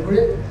জিপিটির উপরে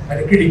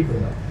একটা ক্রিটিক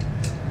করলাম।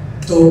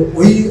 তো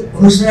ওই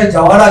অনুষ্ঠানে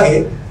যাওয়ার আগে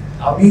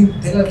আমি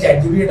দেখলাম চ্যাট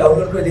জিপিটি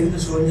ডাউনলোড করে দেখি তো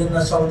সুরঞ্জন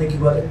দাস সম্বন্ধে কি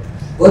বলে,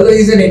 বললো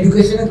is an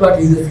educationist but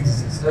is a physics.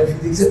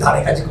 ফিজিক্সের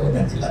ধারে কাছে কোনো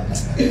যাচ্ছিলাম না।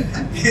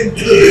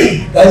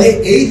 তাহলে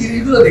এই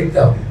জিনিসগুলো দেখতে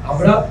হবে।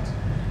 আমরা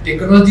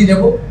টেকনোলজি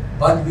নেব,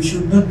 but we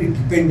should not be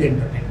dependent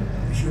on technology,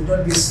 we should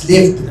not be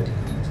slave to the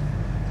technology.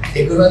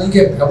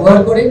 টেকনোলজিকে ব্যবহার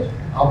করে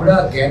আমরা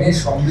জ্ঞানের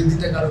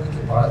সমৃদ্ধিটাকে আরো কিছু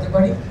বাড়াতে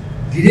পারি,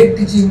 ডিরেক্ট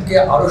টিচিংকে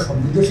আরো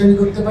সমৃদ্ধশালী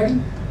করতে পারি।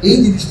 এই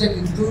জিনিসটা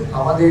কিন্তু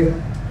আমাদের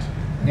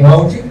নেওয়া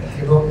উচিত,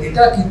 এবং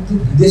এটা কিন্তু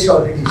বিদেশে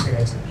অলরেডি এসে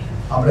গেছে।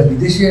 আমরা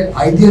বিদেশের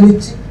আইডিয়া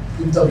নিচ্ছি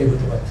কিন্তু আমরা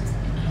এগোতে পারছি।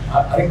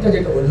 আর আরেকটা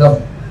যেটা বললাম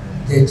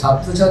যে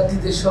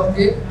ছাত্রছাত্রীদের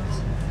সঙ্গে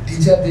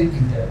টিচারদের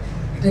ইন্টারাকশন,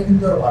 এটা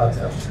কিন্তু আরো বাড়াতে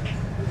হবে।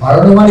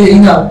 বাড়ানো মানে এই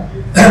না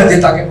যে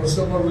তাকে প্রশ্ন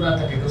করবো না,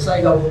 তাকে দোষাই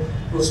গাবো,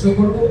 প্রশ্ন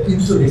করবো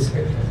কিন্তু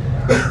রেসপেক্ট হবে।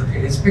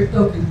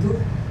 রেসপেক্টটাও কিন্তু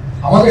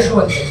আমাদের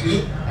সমাজ কাছে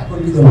এখন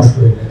কিন্তু নষ্ট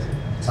হয়ে গেছে।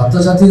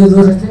 ছাত্রছাত্রীদের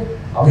দোষ আছে,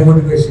 আমি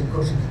মনে করি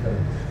শিক্ষক শিক্ষিকার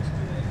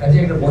কাজে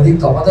একটা মৌলিক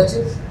তফাৎ আছে,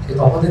 সেই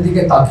তফাতের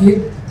দিকে তাকিয়ে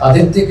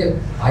তাদের থেকে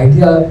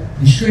আইডিয়া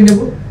নিশ্চয়ই নেব,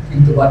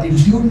 কিন্তু but in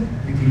tune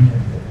with Indian.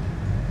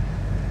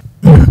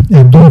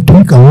 একদম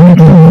ঠিক।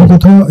 আমার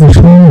কথা এই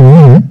সময় মনে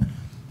হয়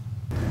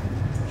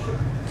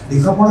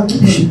লেখাপড়া কি,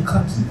 শিক্ষা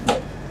কি,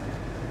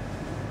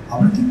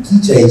 আমরা কি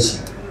চাইছি?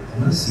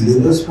 আমরা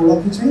সিলেবাস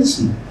পড়াতে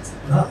চাইছি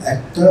না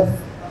একটা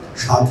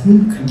স্বাধীন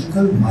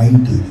ক্রিটিক্যাল মাইন্ড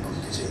তৈরি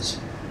করতে চাইছি?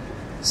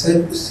 স্যার,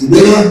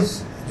 সিলেবাস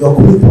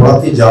যখনই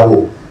পড়াতে যাব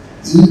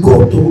এই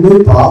গর্তগুলোই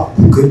পা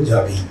ঢুকে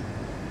যাবেই,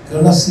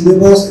 কেননা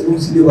সিলেবাস এবং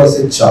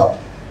সিলেবাসের চাপ।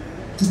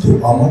 কিন্তু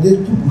আমাদের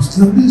তো বুঝতে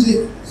হবে যে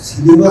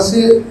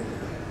সিলেবাসে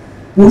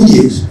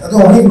পড়িয়ে এত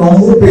অনেক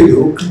নম্বর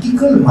পেলেও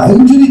ক্রিটিক্যাল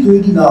মাইন্ড যদি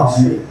তৈরি না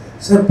হয়,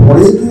 স্যার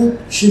পরে তো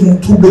সে মুখ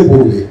থুবড়ে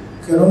পড়বে,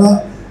 কেননা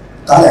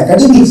তার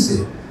একাডেমিক্সে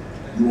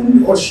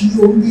or she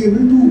won't be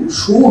able to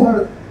show her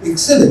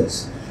excellence.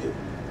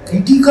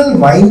 Critical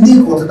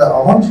মাইন্ডের কথাটা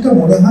আমার যেটা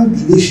মনে হয়,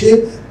 বিদেশে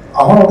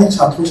আমার অনেক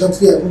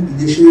ছাত্রছাত্রী এখন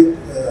বিদেশে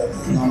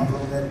নানা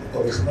ধরনের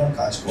গবেষণার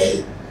কাজ করে,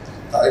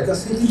 তাদের কাছ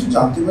থেকে কিন্তু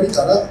জানতে পারি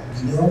তারা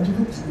দিনে অন্তত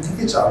 3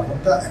 থেকে 4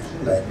 ঘন্টা এখন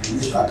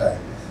লাইব্রেরিতে কাটায়।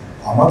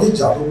 আমাদের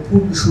যাদবপুর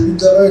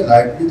বিশ্ববিদ্যালয়ের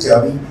লাইব্রেরিতে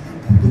আমি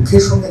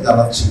দুঃখের সঙ্গে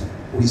জানাচ্ছি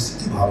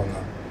পরিস্থিতি ভালো না।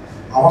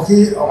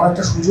 আমার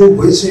একটা সুযোগ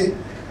হয়েছে,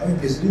 আমি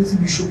প্রেসিডেন্সি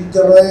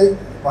বিশ্ববিদ্যালয়ে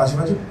মাঝে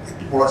মাঝে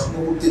একটু পড়াশোনা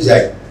করতে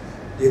যাই,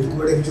 যেহেতু খুব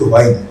একটা কিছু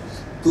হয়নি।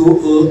 তো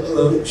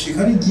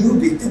সেখানে গিয়েও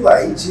দেখতে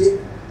পাই যে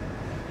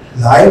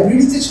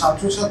লাইব্রেরিতে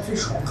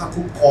ছাত্রছাত্রীর সংখ্যা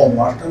খুব কম,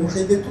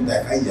 মাস্টারমশাইদের তো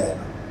দেখাই যায়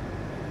না।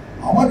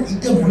 আমার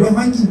এটা মনে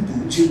হয় কিন্তু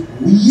যে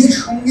বইয়ের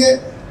সঙ্গে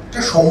একটা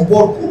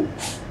সম্পর্ক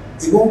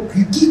এবং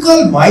ক্রিটিক্যাল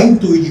মাইন্ড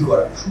তৈরি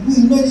করা, শুধু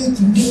এই নয় যে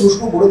 3টে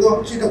প্রশ্ন করে দেওয়া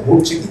হচ্ছে, এটা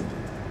ঘটছে, কিন্তু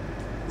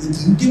এই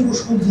 3টে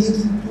প্রশ্ন দিয়ে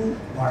কিন্তু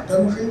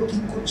মাস্টারমশাইও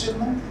ঠিক করছেন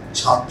না,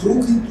 ছাত্রও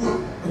কিন্তু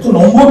হয়তো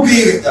নম্বর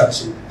পেয়ে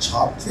যাচ্ছে,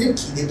 ছাত্রের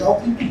খিদেটাও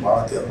কিন্তু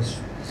বাড়াতে হবে।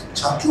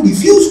 ছাত্র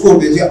রিফিউজ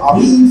করবে যে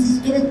আমি এই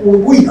সিস্টেমে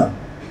পড়বই না,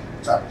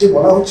 4টে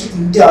বলা হচ্ছে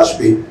 3টে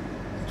আসবে,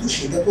 কিন্তু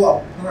সেটা তো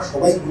আপনারা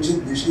সবাই বুঝেন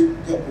দেশের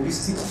যা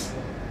পরিস্থিতি,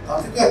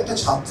 তাতে তো একটা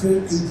ছাত্রের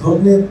এই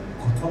ধরনের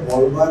কথা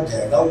বলবার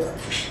জায়গাও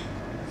থাকে।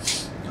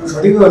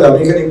 সঠিকভাবে আমি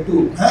এখানে একটু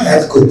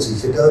অ্যাড করছি,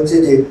 সেটা হচ্ছে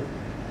যে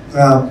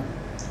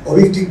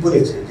অভিক ঠিক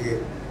বলেছে যে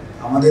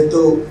আমাদের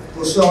তো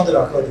প্রশ্ন আমাদের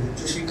রাখা উচিত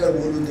উচ্চশিক্ষার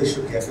মূল উদ্দেশ্য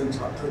কি, একজন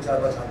ছাত্র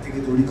বা ছাত্রীকে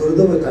তৈরি করে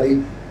দেবে খালি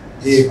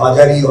যে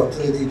বাজারি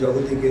অর্থনৈতিক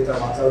জগতে গিয়ে তার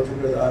মাথা উঁচু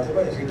করে দাঁড়াতে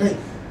পারে, সেটাই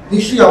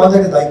নিশ্চয়ই আমাদের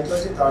একটা দায়িত্ব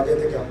আছে, তারা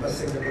যাতে ক্যাম্পাস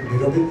থেকে যখন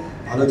বেরোবে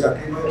ভালো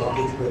চাকরি পাবে, ভালো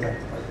উঁচু করে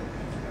থাকতে পারবে।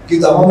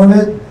 কিন্তু আমার মনে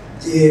হয়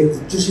যে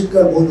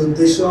উচ্চশিক্ষার মূল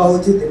উদ্দেশ্য হওয়া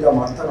উচিত, এটা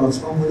মাস্টার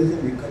নজরুল বলেছেন,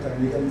 বিখ্যাত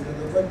আমেরিকান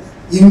ফিলোসফার,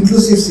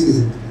 ইনক্লুসিভ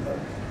সিটিজেন তৈরি করা,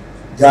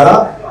 যারা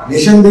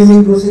nation building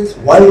process,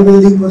 world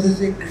building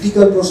প্রসেসে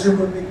ক্রিটিক্যাল প্রশ্ন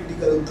করবে,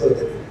 ক্রিটিক্যাল উত্তর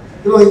দেবে।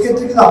 এবং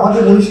এক্ষেত্রে কিন্তু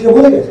আমাদের মনীষীরা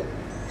বলে গেছে,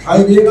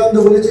 স্বামী বিবেকানন্দ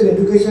বলেছেন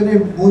এডুকেশনের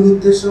মূল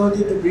উদ্দেশ্য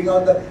হচ্ছে to bring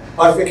out the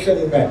perfection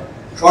in man.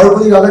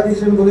 Sarvepalli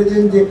Radhakrishnan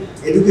বলেছেন যে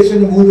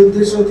এডুকেশনের মূল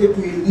উদ্দেশ্য হচ্ছে to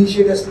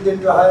initiate a student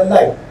two higher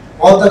life.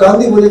 Mahatma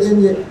Gandhi বলেছেন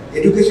যে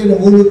এডুকেশনের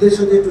মূল উদ্দেশ্য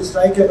হচ্ছে two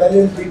strike A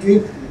balance between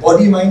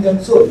body, mind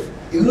and soul.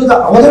 এগুলো তো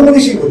আমাদের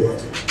মনীষী বলে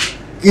গেছে।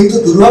 কিন্তু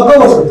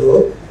দুর্ভাগ্যবশত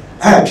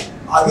হ্যাঁ,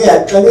 আগে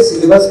এককালে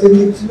সিলেবাস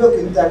কেন্দ্রিক ছিল,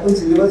 কিন্তু এখন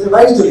সিলেবাসের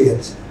বাইরে চলে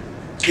যাচ্ছে।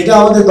 এটা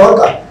আমাদের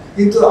দরকার,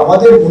 কিন্তু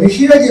আমাদের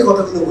মনীষীরা যে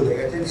কথাগুলো বলে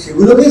গেছেন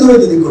সেগুলোকেই ধরে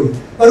যদি করি,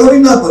 বা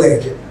রবীন্দ্রনাথ বলে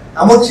গেছে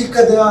এমন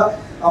শিক্ষা দেওয়া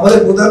আমাদের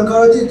প্রদান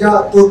করা হচ্ছে যা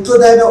তথ্য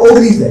দেয় না,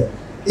 অগ্নি দেয়।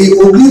 এই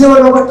অগ্নি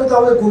দেওয়ার ব্যাপারটা তো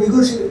আমাদের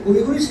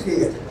কবিগুরু শিখে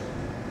গেছে,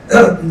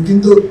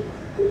 কিন্তু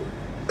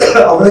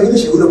আমরা কিন্তু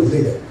সেগুলো ভুলে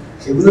যাই।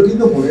 সেগুলো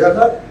কিন্তু মনে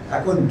রাখা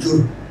এখন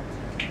জরুরি।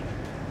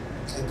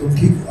 একদম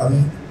ঠিক। আমি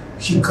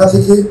শিক্ষা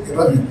থেকে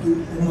এবার একটু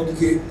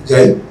অন্যদিকে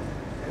যাই।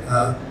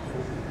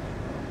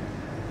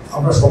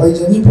 আমরা সবাই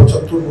জানি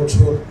 ৭৫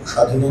 বছর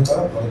স্বাধীনতা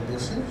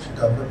ভারতবর্ষে,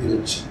 সেটা আমরা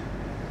বেরোচ্ছি।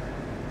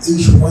 এই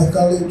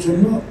সময়কালের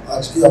জন্য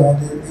আজকে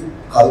আমাদের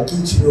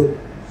কালকেই ছিল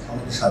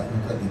আমাদের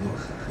স্বাধীনতা দিবস।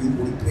 সেই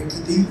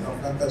পরিপ্রেক্ষিতেই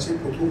আপনার কাছে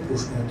প্রথম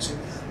প্রশ্ন হচ্ছে,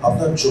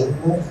 আপনার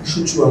জন্ম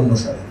 ১৯৫৪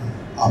 সালে,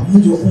 আপনি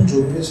যখন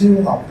জন্মেছেন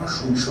এবং আপনার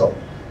শৈশব,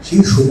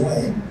 সেই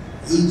সময়ে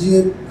এই যে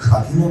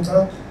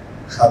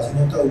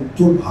স্বাধীনতা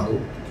উত্তর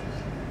ভারত,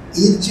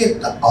 এর যে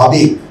একটা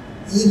আবেগ,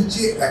 এর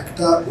যে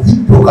একটা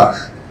বহিঃপ্রকাশ,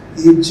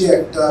 এর যে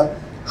একটা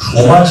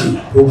সমাজে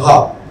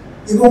প্রভাব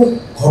এবং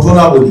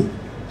ঘটনাবলী,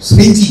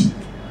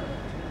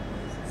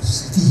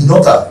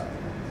 স্মৃতিহীনতা,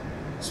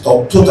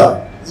 স্তব্ধতা,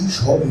 এই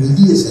সব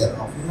মিলিয়ে স্যার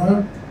আপনার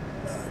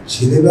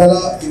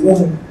ছেলেবেলা এবং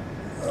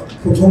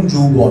প্রথম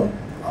যৌবন,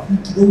 আপনি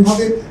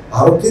কিরকমভাবে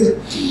ভারতের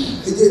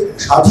এই যে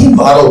স্বাধীন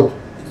ভারত,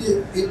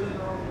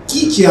 কি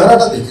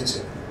চেহারাটা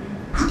দেখেছেন?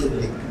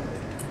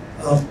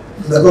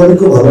 দেখো, আমি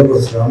খুব ভালো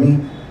প্রশ্ন। আমি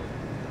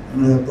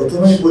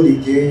প্রথমেই বলি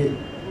যে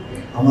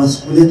আমার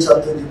স্কুলের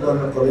ছাত্র জীবন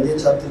আর কলেজের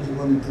ছাত্র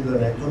জীবনের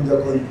তুলনায় এখন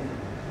যখন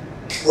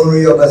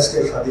 15ই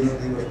আগস্টের স্বাধীনতা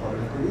দিবস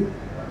পালন করি,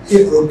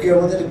 সেই প্রক্রিয়ার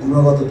মধ্যে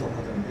গুণগত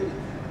তফাৎ আমি দেখি।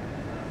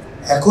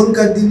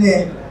 এখনকার দিনে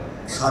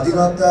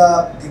স্বাধীনতা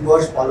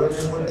দিবস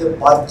পালনের মধ্যে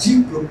বাহ্যিক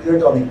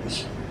প্রক্রিয়াটা অনেক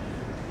বেশি।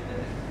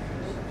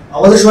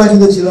 আমাদের সময়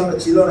কিন্তু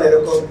ছিল না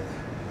এরকম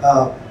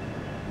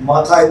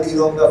মাথায়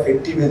তিরঙ্গা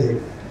ফেট্টি বেঁধে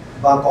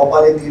বা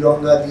কপালে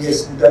তিরঙ্গা দিয়ে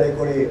স্কুটারে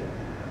করে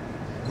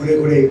ঘুরে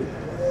ঘুরে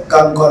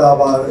গান করা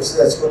বা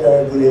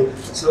স্কুটারে ঘুরে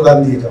স্লোগান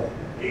দিয়ে যাওয়া।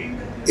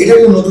 এটা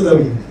কিন্তু নতুন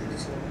আমি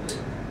দেখেছি।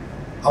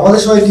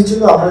 আমাদের সময় কি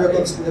ছিল, আমরা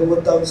যখন স্কুলে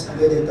পড়তাম,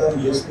 স্কুলে যেতাম,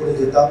 ড্রেস পরে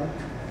যেতাম।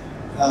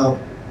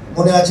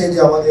 মনে আছে যে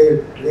আমাদের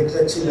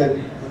লেকচার ছিলেন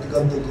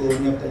অধিকান্ত,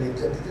 উনি একটা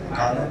লেকচার দিতেন,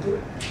 গান হতো,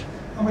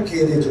 আমরা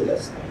খেয়ে দিয়ে চলে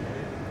আসতাম।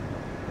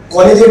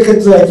 কলেজের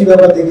ক্ষেত্রে একই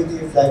ব্যাপার দেখেছি,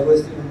 ফ্লাইওভার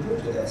থেকে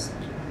চলে আসতাম।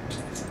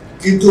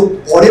 কিন্তু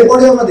পরে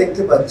পরে আমরা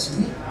দেখতে পাচ্ছি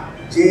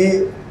যে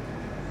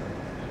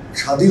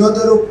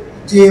স্বাধীনতার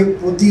যে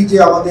প্রতি যে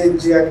আমাদের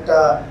যে একটা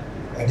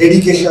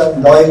ডেডিকেশন,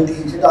 লয়্যালটি,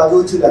 সেটা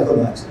আগেও ছিল,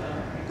 এখনো আছে,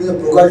 কিন্তু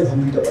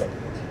প্রকাশভঙ্গিটা পাল্টে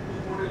গেছে।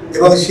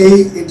 এবং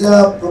এটা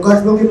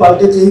প্রকাশভঙ্গি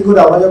পাল্টেছে এই করে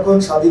আমরা যখন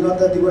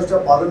স্বাধীনতা দিবসটা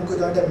পালন করি,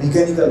 একটা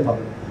মেকানিক্যাল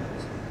পালন করি।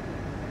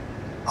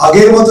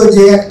 আগের মতো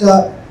যে একটা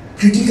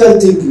ক্রিটিক্যাল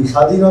থিঙ্কিং,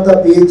 স্বাধীনতা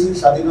পেয়েছি,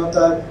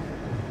 স্বাধীনতার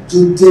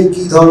যুদ্ধের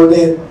কি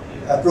ধরনের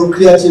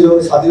প্রক্রিয়া ছিল,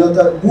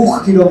 স্বাধীনতার মুখ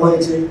কিরম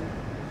হয়েছে,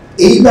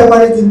 এই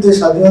ব্যাপারে কিন্তু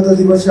স্বাধীনতা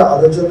দিবসের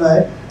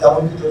আলোচনায়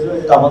তেমন কিছু হয়েছিল,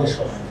 যেটা আমাদের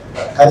সময়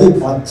কাজে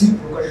বাহ্যিক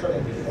প্রকাশনে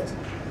বেড়ে গেছে।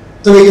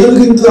 তো এগুলো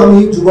কিন্তু আমি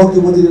যুবক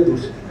যুবতীদের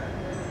দোষ,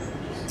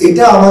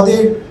 এটা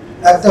আমাদের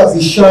একটা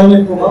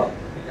বিশ্বায়নের প্রভাব,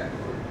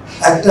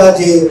 একটা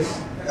যে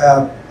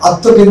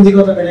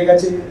আত্মকেন্দ্রিকতা বেড়ে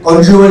গেছে,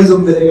 কনজিউমারিজম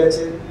বেড়ে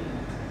গেছে,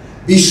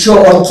 বিশ্ব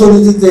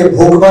অর্থনীতিতে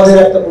ভোগবাদের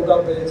একটা প্রভাব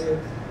বেড়েছে।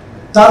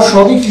 তার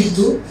সবই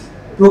কিন্তু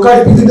প্রকাশ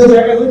বিভিন্ন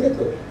জায়গায় হয়েছে।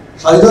 তো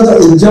স্বাধীনতা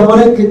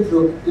উদযাপনের ক্ষেত্র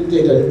কিন্তু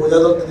এটা,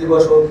 প্রজাতন্ত্র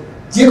দিবস হোক,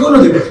 যে কোনো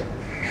দিবস,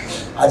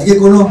 আজকে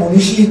কোনো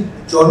মনীষীর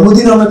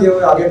জন্মদিন আমরা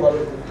যেভাবে আগে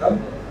পালন করতাম,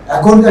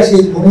 এখনকার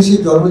সেই মনীষীর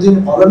জন্মদিন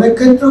পালনের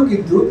ক্ষেত্রেও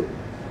কিন্তু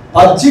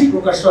বাহ্যিক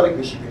প্রকাশটা অনেক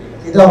বেশি বেড়ে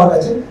গেছে। এটা আমার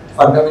কাছে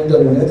ফান্ডামেন্টাল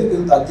মনে হচ্ছে,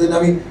 কিন্তু তার জন্য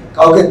আমি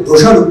কাউকে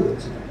দোষারোপ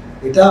করছি না।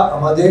 এটা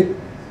আমাদের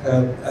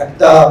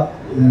একটা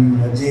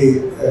যে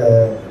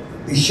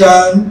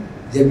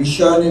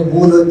বিশ্বায়নের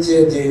মূল হচ্ছে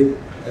যে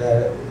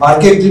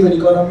মার্কেট ড্রিভেন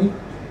ইকোনমি,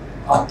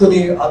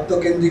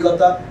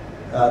 আত্মকেন্দ্রিকতা,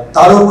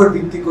 তার উপর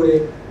ভিত্তি করে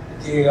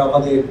যে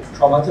আমাদের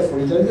সমাজে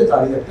পরিচালিত,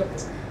 তারই একটা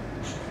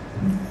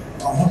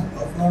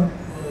আপনার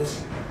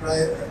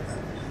প্রায়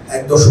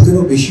 1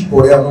 দশকেরও বেশি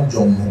পরে আমার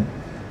জন্ম।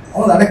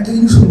 আমার আরেকটা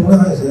জিনিস মনে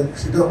হয় স্যার,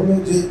 সেটা হলো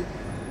যে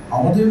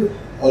আমাদের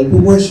অল্প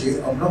বয়সে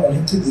আমরা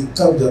অনেককে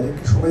দেখতাম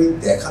যাদেরকে সবাই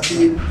দেখাতে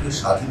যে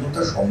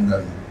স্বাধীনতা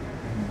সংগ্রামী।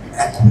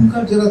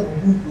 এখনকার যারা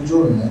নতুন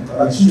প্রজন্ম,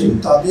 তারা কিন্তু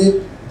তাদের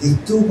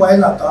দেখতেও পায়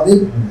না, তাদের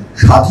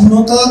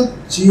স্বাধীনতার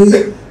যে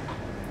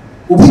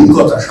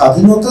অভিজ্ঞতা,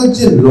 স্বাধীনতার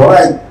যে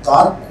লড়াই,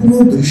 তার কোনো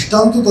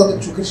দৃষ্টান্ত তাদের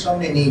চোখের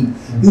সামনে নেই।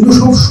 কিন্তু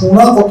সব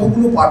শোনা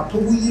কতগুলো পাঠ্য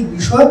বইয়ের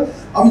বিষয়,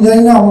 আমি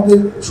জানি না আমাদের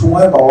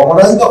সময় বাবা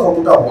মারাই বা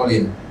কতটা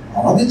বলেন,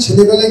 আমাদের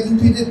ছেলেবেলায়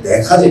কিন্তু এটা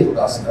দেখা যেত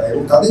রাস্তা,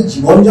 এবং তাদের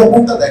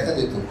জীবনযাপনটা দেখা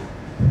যেত,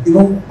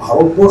 এবং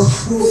ভারতবর্ষ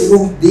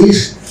এবং দেশ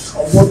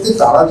সম্পর্কে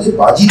তারা যে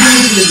বাজি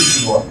দিয়েছিলেন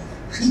জীবন,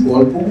 সেই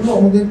গল্পগুলো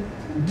আমাদের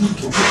উদ্বুদ্ধ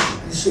করত।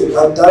 নিশ্চয়ই।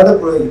 আর তার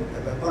একটা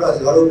ব্যাপার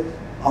আছে, ধরো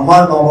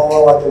আমার মা বাবা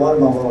বা তোমার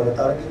মা বাবারা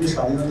তারা কিন্তু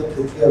স্বাধীনতা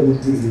প্রক্রিয়ার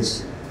মধ্যে দিয়ে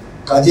এসছে।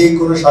 কাজেই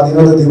কোনো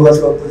স্বাধীনতা দিবস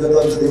হোক,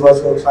 প্রজাতন্ত্র দিবস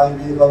হোক, স্বামী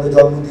বিবেকানন্দের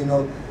জন্মদিন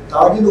হোক,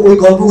 তারা কিন্তু ওই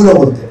গল্পগুলোর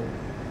মধ্যে।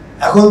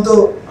 এখন তো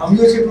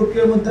আমিও সেই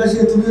প্রক্রিয়ার মধ্যে আছি,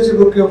 তুমিও সেই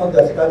প্রক্রিয়ার মধ্যে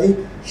আছি, কাজেই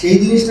সেই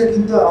জিনিসটা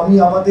কিন্তু আমি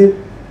আমাদের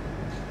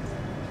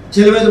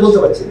ছেলেমেয়েদের বলতে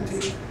পারছি না।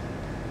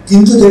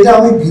 কিন্তু যেটা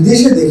আমি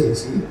বিদেশে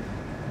দেখেছি,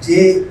 যে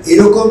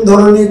এরকম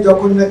ধরনের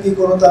যখন নাকি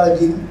কোনো তারা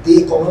ডে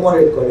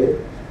কমেমোরেট করে,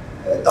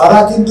 তারা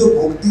কিন্তু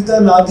বক্তৃতা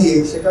না দিয়ে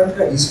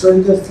সেখানকার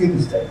হিস্টোরিক্যাল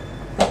ফিল্মস দেয়।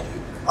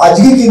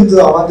 আজকে কিন্তু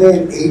আমাদের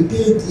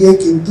এইটে দিয়ে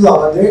কিন্তু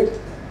আমাদের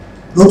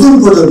নতুন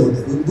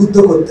প্রজন্মদের উদ্বুদ্ধ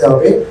করতে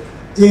হবে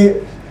যে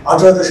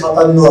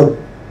 1857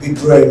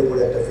 বিদ্রোহের উপরে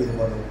একটা ফিল্ম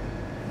হলো,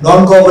 নন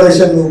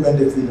কোঅপারেশন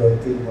মুভমেন্টের ফিল্ম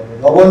হলো,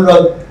 লবণ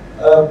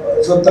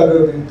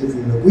সত্যাগ্রহের বিরুদ্ধে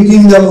ফিল্ম হলো, কুইক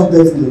ইন্ডিয়ার মধ্যে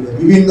ফিল্ম হলো,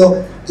 বিভিন্ন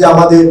যে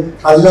আমাদের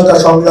স্বাধীনতা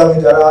সংগ্রামী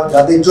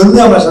যাদের জন্য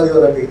আমরা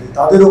স্বাধীনতা পেয়েছি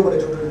তাদের উপরে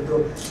ছোট ছোট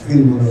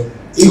ফিল্ম হলো।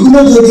 এগুলো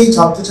যদি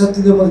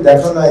ছাত্রছাত্রীদের মধ্যে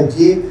দেখানো হয়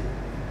যে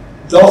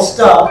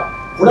জবসটা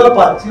ওরা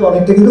পাচ্ছে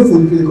অনেকটা কিন্তু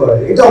ফুলফিল করা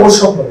যায়, এটা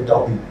অবশ্যম্ভব, এটা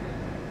হবে।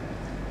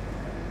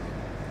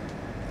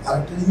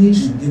 আরেকটা জিনিস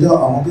যেটা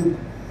আমাদের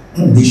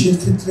দেশের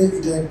ক্ষেত্রে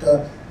এটা একটা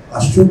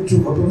আশ্চর্য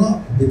ঘটনা,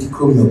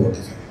 ব্যতিক্রমীয়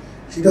ঘটেছে,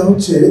 সেটা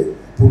হচ্ছে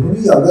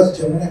 15ই আগস্ট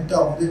যেমন একটা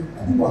আমাদের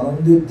খুব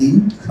আনন্দের দিন,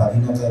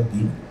 স্বাধীনতার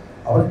দিন,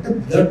 আবার একটা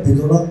বিরাট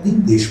বেদনার দিন,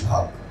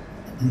 দেশভাগ।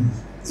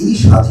 এই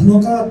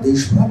স্বাধীনতা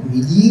দেশভাগ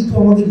মিলিয়েই তো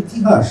আমাদের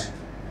ইতিহাস।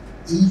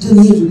 এইটা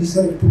নিয়ে যদি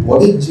স্যার একটু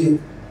বলেন যে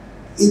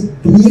এই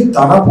দুইয়ের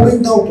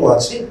টানাপোড়েনটাও তো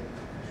আছে।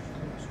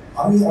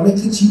 আমি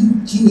অনেকে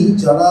চিনি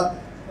যারা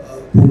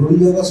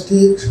 15ই আগস্টে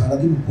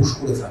সারাদিন উপোস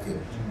করে থাকেন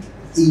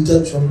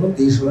এইটার জন্য,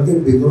 দেশভাগের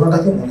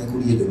বেদনাটাকে মনে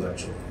করিয়ে দেওয়ার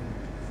জন্য।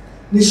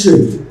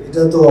 নিশ্চয়ই,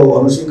 এটা তো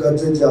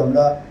অনস্বীকার্য যে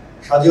আমরা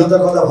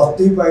স্বাধীনতার কথা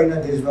ভাবতেই পারি না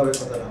দেশভাগের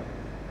কথা না,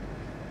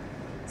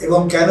 এবং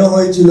কেন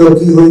হয়েছিল,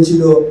 কি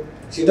হয়েছিল,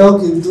 সেটাও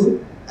কিন্তু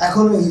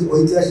এখনো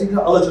ঐতিহাসিকরা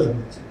আলোচনা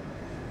করছে।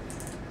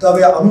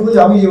 তবে আমি বলি,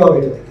 আমি যেভাবে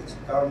এটা দেখেছি,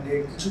 কারণ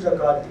কিছুটা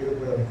কাজ এর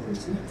উপরে আমি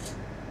করেছি,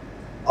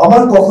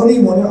 আমার কখনোই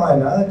মনে হয়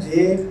না যে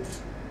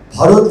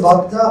ভারত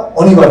ভাগটা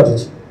অনিবার্য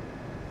ছিল।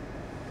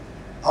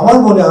 আমার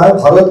মনে হয়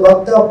ভারত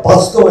ভাগটা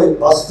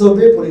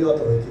বাস্তবে পরিণত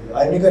হয়েছিল।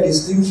 I make a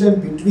distinction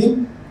between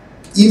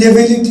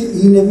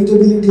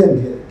inevitability and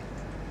reality.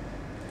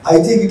 I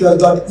think it was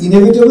not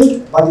inevitable,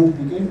 but it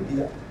became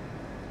real.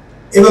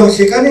 এবং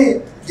সেখানে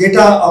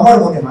যেটা আমার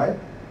মনে হয়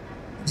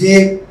যে,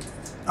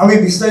 আমি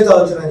বিস্তারিত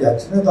আলোচনায়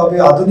যাচ্ছি না, তবে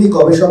আধুনিক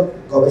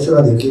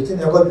গবেষণা দেখিয়েছেন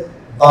এখন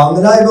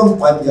বাংলা এবং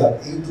পাঞ্জাব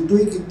এই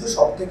দুটোই কিন্তু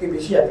সব থেকে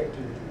বেশি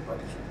এফেক্টেড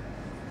হয়েছে,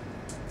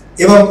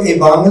 এবং এই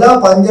বাংলা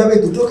পাঞ্জাবে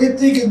দুটো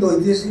ক্ষেত্রেই কিন্তু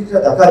ঐতিহাসিকরা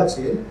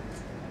দেখাচ্ছে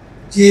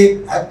যে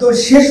একদম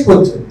শেষ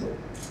পর্যন্ত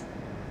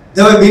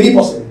দেওয়া মেনি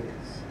পসিবল।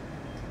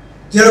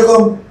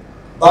 যেরকম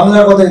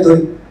বাংলার কথাই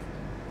ধরি,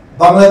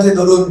 বাংলাতে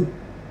ধরুন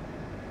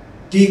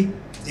ঠিক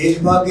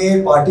দেশভাগের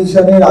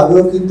পার্টিশনের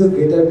আগেও কিন্তু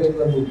গ্রেটার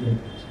বেঙ্গল মুভমেন্ট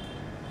হয়েছে।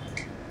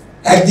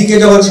 একদিকে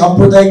যখন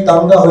সাম্প্রদায়িক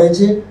দাঙ্গা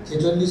হয়েছে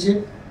 46-এ,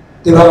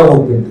 তেভাগা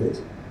মুভমেন্ট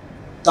হয়েছে।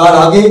 তার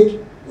আগে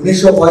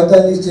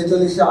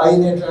 1945-46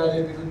 আইনে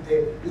ট্রায়ালের বিরুদ্ধে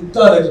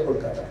উত্তাল হয়েছে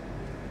কলকাতা।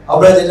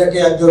 আমরা যেটাকে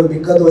একজন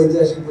বিখ্যাত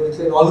ঐতিহাসিক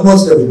বলেছেন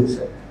অলমোস্ট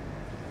রেভলিউশন।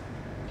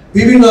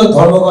 বিভিন্ন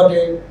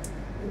ধর্মঘটে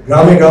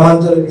গ্রামে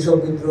গ্রামাঞ্চলে কৃষক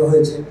বিদ্রোহ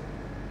হয়েছে।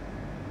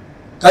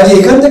 কাজে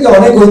এখান থেকে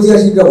অনেক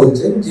ঐতিহাসিকরা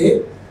বলছেন যে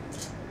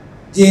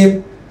যে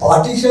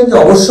পার্টিশন যে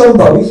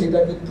অবশ্যম্ভাবী সেটা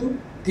কিন্তু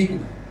ঠিক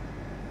না।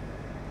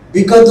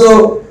 বিখ্যাত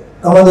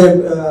আমাদের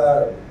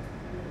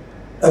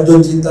একজন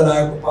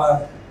চিন্তানায়ক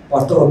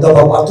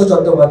অধ্যাপক পার্থ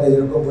চট্টোপাধ্যায়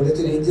যেরকম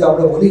বলেছেন, এই যে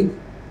আমরা বলি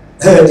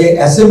যে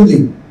অ্যাসেম্বলি,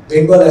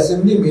 বেঙ্গল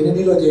অ্যাসেম্বলি মেনে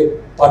নিল যে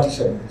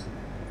পার্টিশন হয়েছে,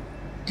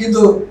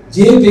 কিন্তু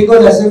যে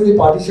বেঙ্গল অ্যাসেম্বলি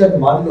পার্টিশন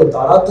মানলো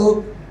তারা তো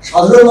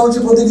সাধারণ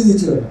মানুষের প্রতিনিধি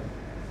ছিল না,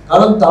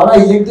 কারণ তারা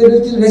ইলেক্টেড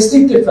হয়েছিল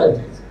রেস্ট্রিক্টেড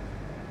ফ্র্যাঞ্চাইজ।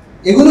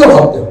 এগুলো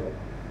ভাবতে হবে।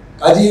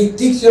 কাজেই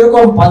ঠিক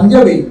সেরকম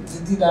পাঞ্জাবে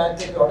নীতি নায়ক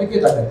থেকে অনেকে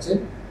দেখাচ্ছেন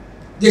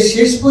যে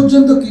শেষ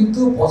পর্যন্ত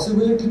কিন্তু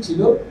পসিবিলিটি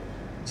ছিল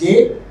যে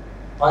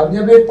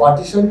পাঞ্জাবের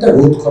পার্টিশনটা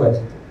রোধ করা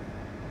যেত,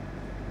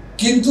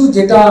 কিন্তু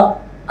যেটা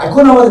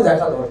এখন আমাদের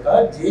দেখা দরকার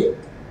যে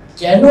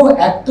কেন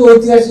একটা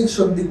ঐতিহাসিক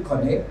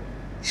সন্ধিক্ষণে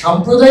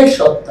সাম্প্রদায়িক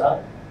সত্তা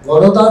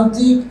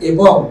গণতান্ত্রিক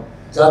এবং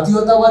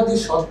জাতীয়তাবাদী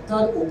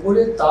সত্তার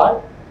উপরে তার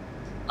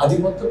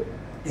আধিপত্য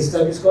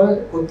এস্টাবলিশ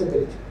করতে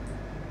পেরেছে।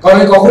 কারণ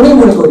আমি কখনোই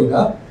মনে করি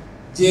না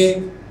যে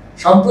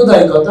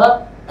সাম্প্রদায়িকতা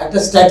একটা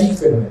স্ট্যাটিক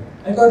ফেনোমেনন।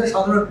 আমি একটা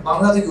সাধারণ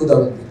বাংলা থেকে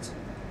উদাহরণ দিচ্ছি।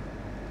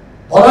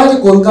 বলা হয় যে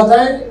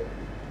কলকাতায়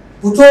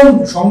প্রথম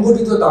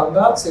সংগঠিত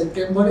দাঙ্গা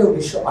সেপ্টেম্বরে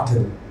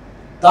 1918,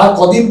 তার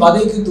কদিন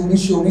বাদেই কিন্তু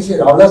 1919-এ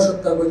রাওলাট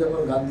সত্যাগ্রহ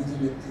যখন গান্ধীজির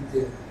নেতৃত্বে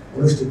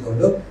অনুষ্ঠিত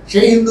হলো,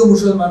 সেই হিন্দু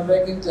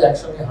মুসলমানরাই কিন্তু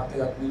একসঙ্গে হাতে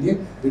হাত মিলিয়ে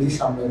ব্রিটিশ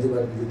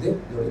সাম্রাজ্যবাদ বিরুদ্ধে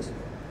লড়েছিল।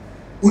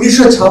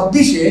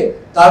 1926-এ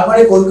তারপরে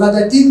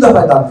কলকাতায় 3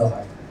 দফায় দাঙ্গা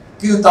হয়,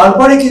 কিন্তু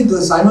তারপরে কিন্তু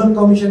সাইমন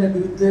কমিশনের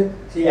বিরুদ্ধে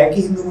সেই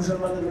একই হিন্দু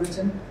মুসলমানরা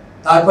লড়েছেন।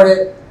 তারপরে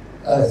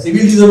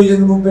সিভিল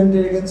ডিসোবিডিয়েন্স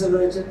মুভমেন্টের এগেন্সে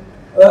রয়েছেন,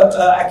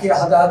 একে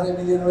হাতে হাতে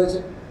মিলিয়ে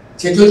রয়েছেন।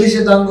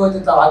 46-এ দাঙ্গা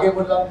হয়েছে, তার আগে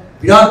বললাম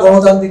বিরাট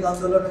গণতান্ত্রিক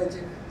আন্দোলন হয়েছে,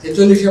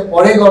 46-এর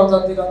পরে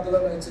গণতান্ত্রিক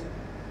আন্দোলন হয়েছে।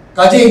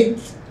 কাজেই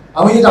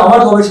আমি যেটা আমার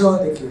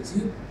গবেষণায় দেখিয়েছি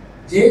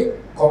যে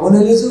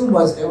communalism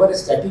was never a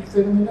static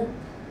phenomenon.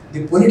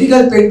 The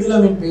political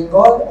pendulum in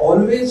Bengal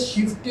always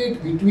shifted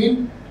between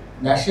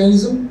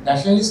nationalism,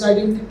 nationalist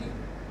identity,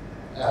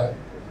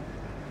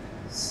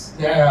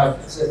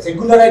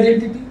 secular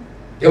identity,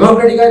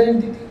 democratic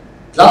identity,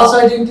 class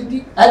identity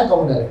and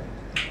communal identity.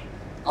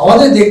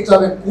 আমাদের দেখতে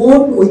হবে কোন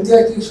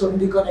ঐতিহাসিক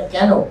সন্ধিক্ষণে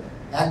কেন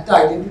একটা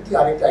আইডেন্টিটি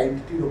আরেকটা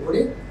আইডেন্টিটির উপরে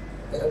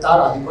তার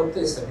আধিপত্য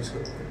এস্টাবলিশ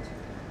করতে পেরেছে,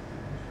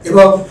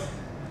 এবং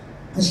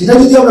সেটা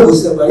যদি আমরা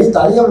বুঝতে পারি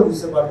তাহলেই আমরা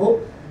বুঝতে পারবো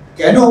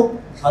কেন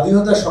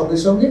স্বাধীনতার সঙ্গে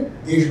সঙ্গে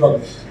দেশভাগ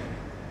এসেছে।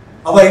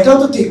 আবার এটাও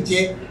তো ঠিক যে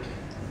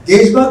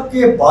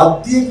দেশভাগকে বাদ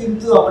দিয়ে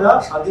কিন্তু আমরা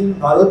স্বাধীন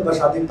ভারত বা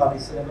স্বাধীন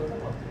পাকিস্তানের কথা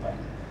ভাবতে পারি।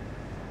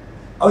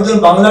 আমি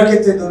ধরুন বাংলার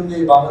ক্ষেত্রে ধরুন যে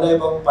বাংলা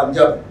এবং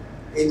পাঞ্জাব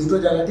এই দুটো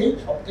জায়গাতেই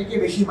সব থেকে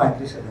বেশি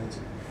মাইগ্রেশন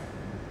হয়েছে,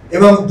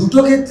 এবং দুটো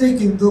ক্ষেত্রেই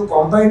কিন্তু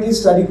কম্পারেটিভ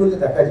স্টাডি করলে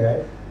দেখা যায়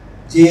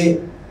যে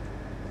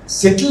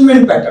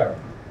সেটেলমেন্ট প্যাটার্ন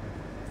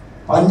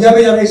পাঞ্জাবে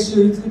যারা এসেছিল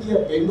রিফিউজি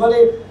আর বেঙ্গলে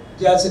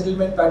যা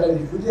সেটেলমেন্ট প্যাটার্ন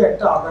রিফিউজি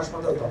একটা আকাশ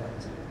পাতাল তফাৎ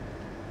ছিল।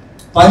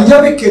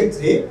 পাঞ্জাবের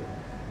ক্ষেত্রে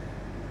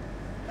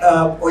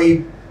ওই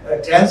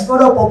ট্রান্সফার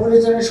অফ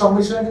পপুলেশনের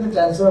সঙ্গে সঙ্গে কিন্তু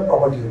ট্রান্সফার অফ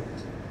প্রপার্টি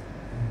হয়েছে,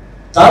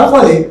 তার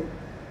ফলে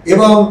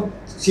এবং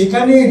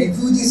সেখানে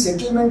রিফিউজি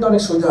সেটেলমেন্ট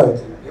অনেক সোজা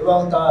হয়েছিল, এবং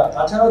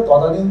তাছাড়াও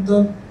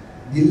তদানীন্তন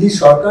দিল্লির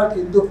সরকার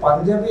কিন্তু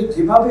পাঞ্জাবে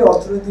যেভাবে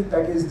অর্থনৈতিক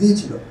প্যাকেজ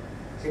দিয়েছিল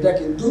সেটা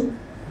কিন্তু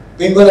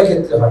বেঙ্গলের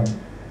ক্ষেত্রে হয়নি।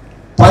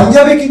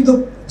 পাঞ্জাবে কিন্তু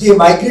যে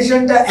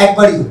মাইগ্রেশনটা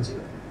একবারই হচ্ছিল,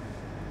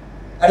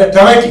 একটা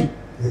ড্রামাটিক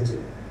হয়েছিল,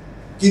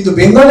 কিন্তু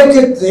বেঙ্গলের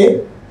ক্ষেত্রে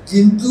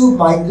কিন্তু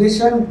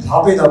মাইগ্রেশন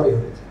ধাপে ধাপে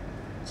হয়েছে।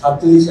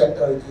 47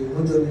 একটা হয়েছে,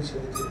 39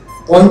 হয়েছে,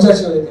 50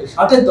 হয়েছে,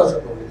 60-এর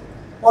দশক হয়েছে,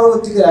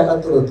 পরবর্তীতে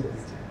 71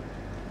 হয়েছে।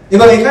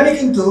 এবার এখানে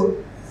কিন্তু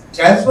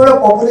ট্রান্সফার অফ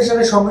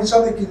পপুলেশনের সঙ্গে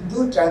সঙ্গে কিন্তু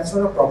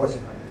ট্রান্সফার অফ প্রপার্টি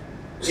হয়,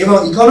 এবং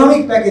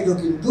ইকোনমিক প্যাকেজও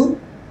কিন্তু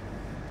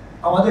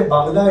আমাদের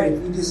বাংলা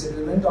রিফিউজি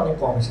সেটেলমেন্ট অনেক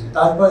কম ছিল।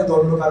 তারপরে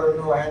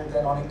দণ্ডকারণ্য হ্যান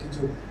ত্যান অনেক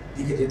কিছু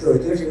দিকে যেতে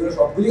হয়েছিল, সেগুলো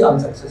সবগুলি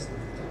আনসাকসেসফুল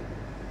হয়েছিল।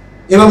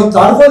 এবং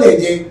তার ফলে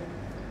যে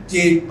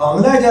যে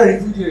বাংলায় যারা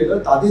রিফিউজি এলো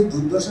তাদের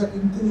দুর্দশা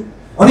কিন্তু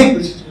অনেক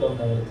বেশি ছিল।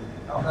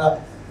 আমরা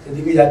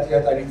সেদিকে যাত্রীরা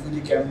তার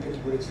রিফিউজি ক্যাম্পে কি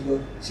করেছিল,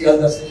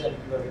 শিয়ালদা স্টেশন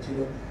কিভাবে ছিল,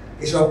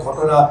 এসব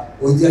ঘটনা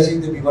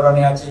ঐতিহাসিকদের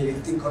বিবরণে আছে,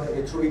 ঋত্বিক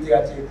ঘটকের ছবিতে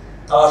আছে,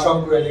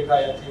 তারাশঙ্করের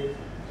লেখায় আছে,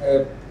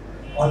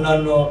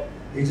 অন্যান্য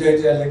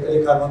লিটারেচার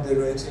লেখার মধ্যে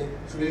রয়েছে,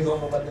 সুনীল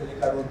গঙ্গোপাধ্যায়ের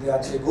লেখার মধ্যে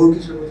আছে,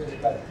 গৌরকিশোর ঘোষের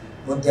লেখার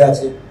মধ্যে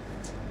আছে।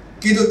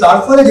 কিন্তু তার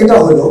ফলে যেটা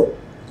হলো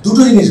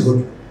দুটো জিনিস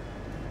ঘটল।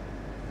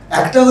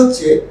 একটা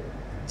হচ্ছে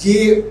যে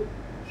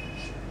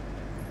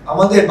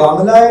আমাদের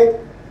বাংলায়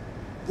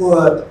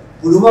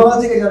পূর্ব বাংলা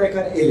থেকে যারা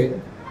এখানে এলেন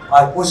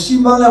আর পশ্চিম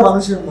বাংলার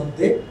মানুষের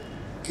মধ্যে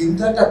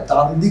কিন্তু একটা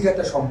দ্বান্দ্বিক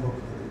একটা সম্পর্ক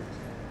গড়ে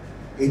উঠেছে।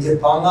 এই যে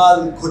বাঙাল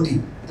ঘটি,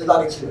 এটা তো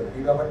আগে ছিল না।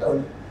 এই ব্যাপারটা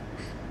হলো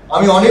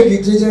আমি অনেক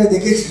লিটারেচারে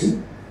দেখেছি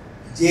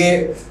যে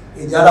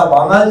যারা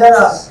বাঙাল যারা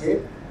আসছে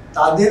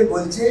তাদের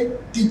বলছে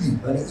টিপি,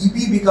 মানে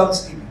ইবি বিকামস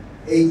টিপি।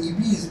 এই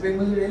ইবি ইস্ট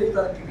বেঙ্গলের এলে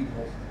তারা টিপি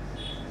করে।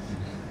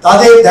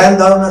 তাদের ধ্যান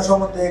ধারণা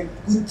সম্বন্ধে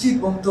কুৎসিত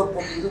মন্তব্য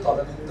কিন্তু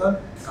তদানীন্তন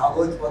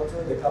কাগজপত্র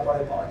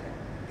লেখাপড়ায় পাওয়া যায়।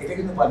 এটা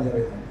কিন্তু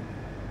পাঞ্জাবে হয়,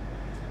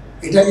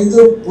 এটা কিন্তু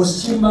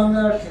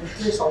পশ্চিমবাংলার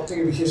ক্ষেত্রে সব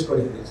থেকে বিশেষ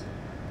করে হয়েছে।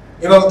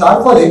 এবং তার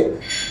ফলে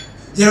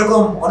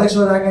যেরকম অনেক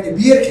সময় দেখা গেছে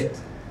বিয়ের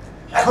ক্ষেত্রে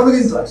এখনো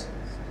কিন্তু আছে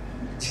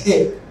যে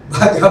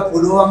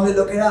পূর্ববঙ্গের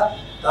লোকেরা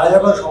তারা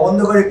যখন সম্বন্ধ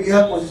করে বিয়ে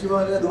হয়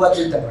পশ্চিমবঙ্গের দুবার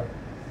চিন্তা করে।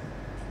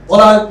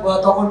 বলা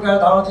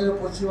তখনকার ধারণা ছিল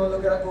পশ্চিমবঙ্গের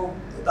লোকেরা খুব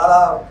তারা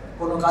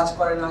কোনো কাজ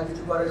করে না,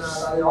 কিছু করে না,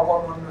 তাদের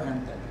অকর্মণ্য হ্যান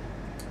ত্যান।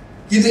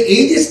 কিন্তু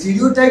এই যে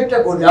স্টিরিওটাইপটা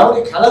করলে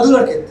আমাদের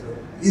খেলাধুলার ক্ষেত্রে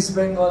ইস্ট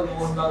বেঙ্গল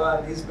মোহনবাগান,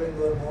 ইস্ট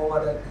বেঙ্গল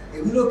মোহামেডান,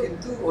 এগুলো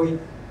কিন্তু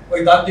ওই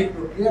দান্দিক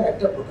প্রক্রিয়ার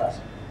একটা প্রকাশ।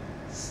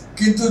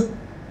 কিন্তু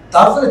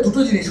তার ফলে দুটো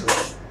জিনিস হলো,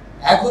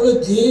 এক হলো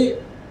যে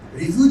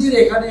রিফিউজিরা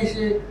এখানে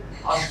এসে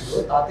আসলো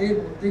তাদের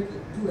মধ্যে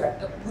কিন্তু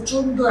একটা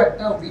প্রচন্ড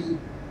একটা উইল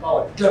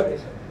পাওয়ার,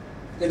 ডিটারমিনেশন,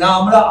 যে না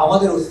আমরা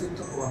আমাদের অস্তিত্ব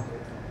প্রমাণ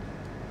করতে হবে।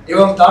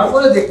 এবং তার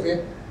ফলে দেখবেন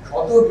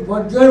শত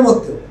বিপর্যয়ের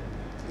মধ্যেও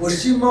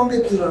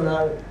পশ্চিমবঙ্গের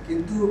তুলনায়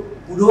কিন্তু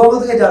পূর্ববঙ্গ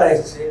থেকে যারা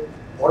এসছে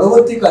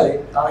পরবর্তীকালে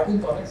তারা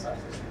কিন্তু অনেক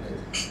সাকসেসফুল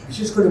হয়েছে।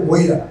 বিশেষ করে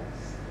মহিলারা,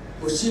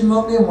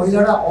 পশ্চিমবঙ্গে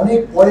মহিলারা অনেক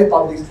পরে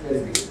পাবলিক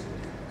স্পেয়ারে পেয়েছে।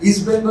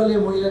 ইস্ট বেঙ্গলে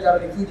মহিলা যারা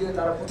রিফিউজি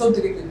তারা প্রথম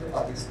থেকে কিন্তু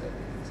পাবলিক স্পেয়ারে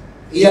পেয়েছে।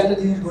 এই একটা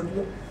জিনিস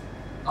ঘটলো।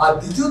 আর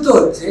দ্বিতীয়ত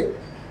হচ্ছে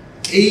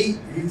এই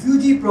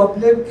রিফিউজি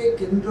প্রবলেমকে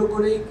কেন্দ্র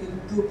করেই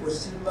কিন্তু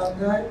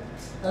পশ্চিমবাংলায়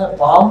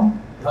বাম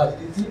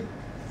রাজনীতির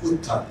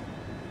উত্থান,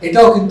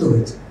 এটাও কিন্তু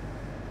হয়েছে।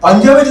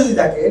 পাঞ্জাবে যদি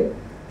দেখেন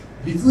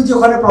রিফিউজি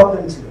ওখানে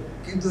প্রবলেম ছিল,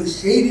 কিন্তু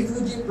সেই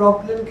রিফিউজি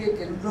প্রবলেমকে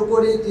কেন্দ্র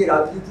করে যে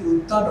রাজনীতির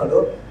উত্থান হলো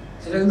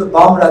সেটা কিন্তু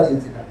বাম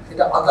রাজনীতি না,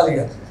 সেটা আকালি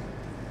রাজনীতি।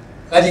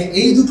 কাজে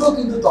এই দুটো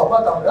কিন্তু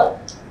তফাৎ আমরা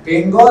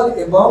বেঙ্গল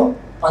এবং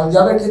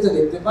পাঞ্জাবের ক্ষেত্রে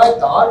দেখতে পাই।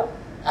 তার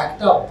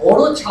একটা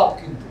বড় ছাপ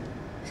কিন্তু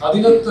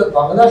স্বাধীনোত্তর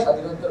বাংলা,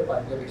 স্বাধীনোত্তর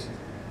পাঞ্জাবে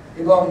এসেছে।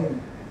 এবং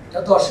এটা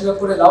তো অস্বীকার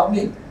করে লাভ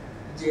নেই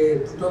যে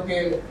দুটোকে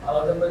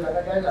আলাদা করে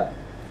দেখা যায় না,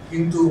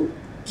 কিন্তু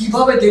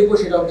কিভাবে দেখবো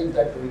সেটাও কিন্তু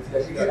একটা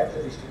ঐতিহাসিকের একটা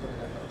দৃষ্টিকোণে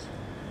দেখা উচিত।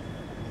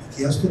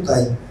 ইতিহাস তো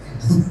তাই,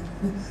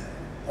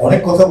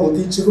 অনেক কথা বলতে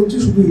ইচ্ছে করছে,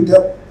 শুধু এটা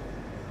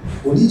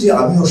বলি যে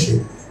আমিও সে,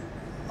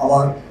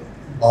 আমার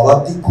বাবার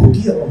দিক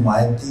ঘটি, আমার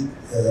মায়ের দিক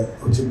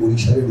হচ্ছে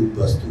বরিশালের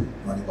উদ্বাস্তু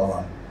মানে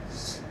বাবার।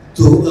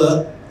 তো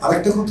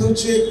আরেকটা কথা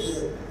হচ্ছে,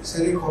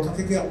 স্যারের কথা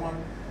থেকে আমার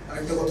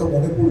আরেকটা কথা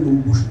মনে পড়লো,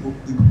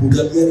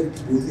 বুডালিয়ার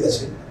একটি বই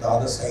আছে the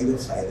other side of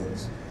silence.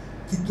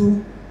 কিন্তু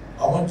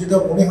আমার যেটা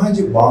মনে হয়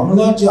যে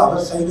বাংলার যে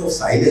আদার সাইড অফ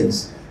সাইলেন্স,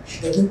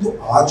 সেটা কিন্তু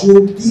আজও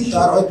অবধি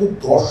তার হয়তো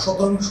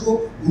 10%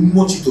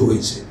 উন্মোচিত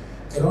হয়েছে।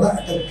 কেননা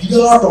একটা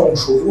বিরাট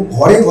অংশ এবং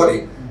ঘরে ঘরে,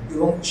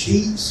 এবং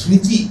সেই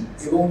স্মৃতি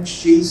এবং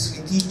সেই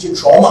স্মৃতির যে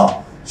ট্রমা,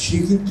 সে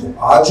কিন্তু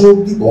আজও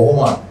অবধি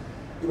বহমান।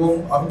 এবং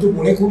আমি তো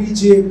মনে করি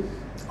যে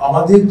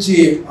আমাদের যে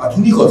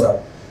আধুনিকতা,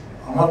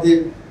 আমাদের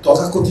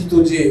তথাকথিত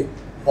যে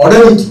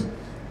মডার্নিটি,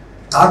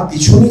 তার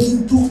পিছনে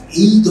কিন্তু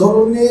এই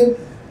ধরনের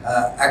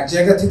এক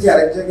জায়গা থেকে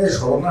আরেক জায়গায়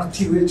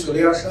শরণার্থী হয়ে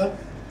চলে আসা,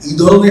 এই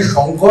ধরনের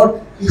সংকট,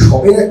 এই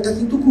সবের একটা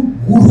কিন্তু খুব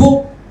গূঢ়,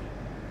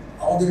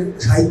 আমাদের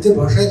সাহিত্যের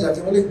ভাষায় যাকে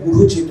বলে গূঢ়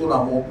চেতনা,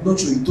 মগ্ন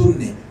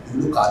চৈতন্যে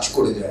এগুলো কাজ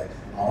করে যায়।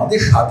 আমাদের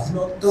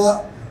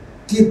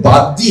স্বাধীনতাকে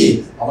বাদ দিয়ে,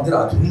 আমাদের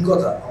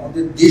আধুনিকতা,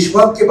 আমাদের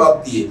দেশভাগকে বাদ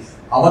দিয়ে,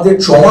 আমাদের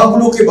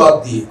ট্রমাগুলোকে বাদ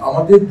দিয়ে,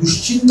 আমাদের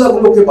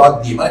দুশ্চিন্তাগুলোকে বাদ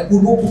দিয়ে, মানে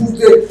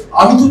পূর্বপুরুষদের,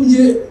 আমি তো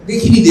নিজে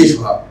দেখিনি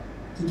দেশভাগ,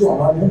 কিন্তু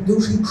আমার মধ্যেও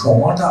সেই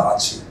ট্রমাটা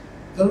আছে।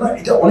 কেননা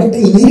এটা অনেকটা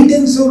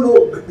ইনহেরিটেন্স হলো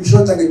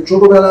বিষয় থাকে,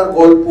 ছোটবেলার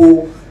গল্প,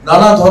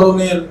 নানা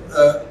ধরনের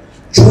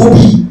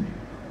ছবি,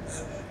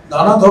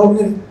 নানা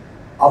ধরনের।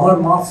 আমার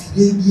মা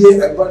ফিরে গিয়ে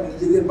একবার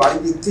নিজেদের বাড়ি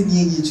দেখতে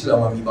নিয়ে গিয়েছিলাম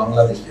আমি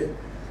বাংলাদেশে,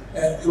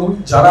 এবং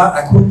যারা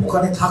এখন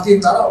ওখানে থাকেন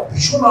তারা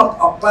ভীষণ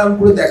আপ্যায়ন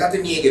করে দেখাতে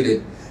নিয়ে গেলেন।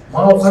 মা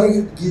ওখানে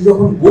গিয়ে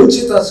যখন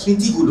বলছে তার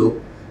স্মৃতিগুলো,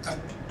 তার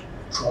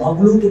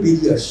ট্রমাগুলোও তো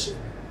বেরিয়ে আসছে,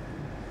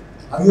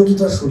 আমিও তো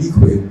তার শরীক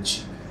হয়ে উঠছি।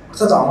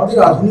 অর্থাৎ আমাদের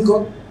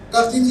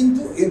আধুনিকতাকে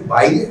কিন্তু এর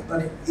বাইরে,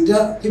 মানে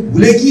এটাকে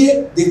ভুলে গিয়ে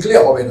দেখলে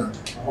হবে না।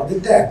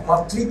 আমাদেরটা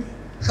একমাত্রিক,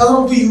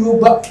 সাধারণত ইউরোপ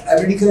বা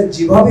আমেরিকায়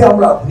যেভাবে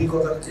আমরা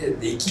আধুনিকতাকে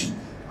দেখি,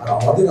 আর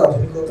আমাদের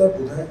আধুনিকতার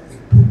বোধহয়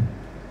একটু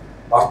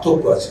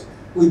পার্থক্য আছে।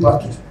 ওই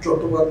পার্থ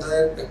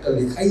চট্টোপাধ্যায়ের একটা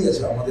লেখাই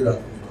আছে আমাদের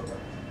আধুনিকতা,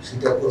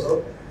 সেটা কোথাও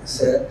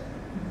স্যার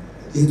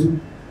যেহেতু,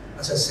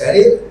 আচ্ছা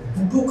স্যারের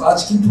দুটো কাজ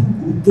কিন্তু খুব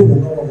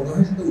গুরুত্বপূর্ণ, আমার মনে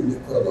হয় সেটা উল্লেখ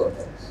করা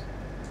দরকার।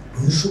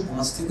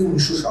 1905 থেকে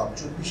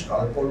 1947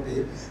 কাল পর্বে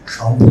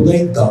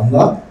সাম্প্রদায়িক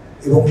দাঙ্গা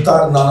এবং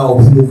তার নানা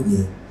অভিমুখ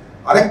নিয়ে।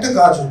 আরেকটা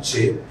কাজ হচ্ছে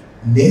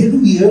Nehru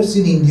years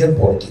in Indian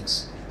politics.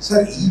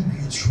 Sir এই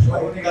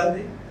সময়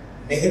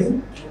নেহেরু,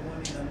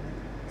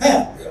 হ্যাঁ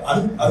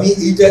আমি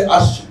এইটা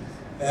আসছি,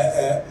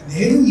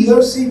 Nehru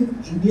years in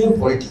Indian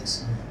politics,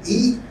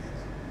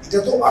 এটা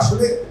তো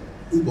আসলে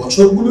ওই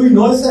বছরগুলোই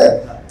নয় স্যার,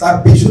 তার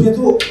পেছনে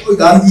তো ওই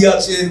গান্ধী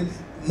আছেন,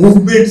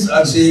 মুভমেন্টস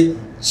আছে,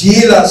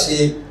 জেল আছে,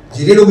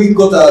 জেলের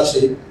অভিজ্ঞতা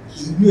আছে,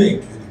 এইগুলো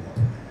একটু।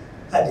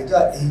 হ্যাঁ, যেটা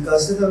এই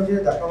কাজটাতে আমি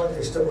যেটা দেখাবার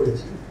চেষ্টা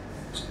করেছি,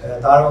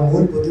 তার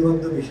মূল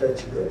প্রতিবদ্ধ বিষয়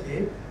ছিল যে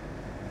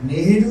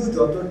নেহেরু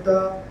যতটা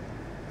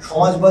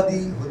সমাজবাদী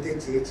হতে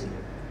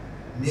চেয়েছিলেন,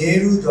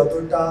 নেহেরু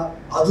যতটা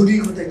আধুনিক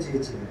হতে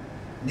চেয়েছিলেন,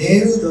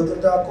 নেহেরু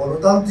যতটা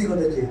গণতান্ত্রিক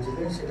হতে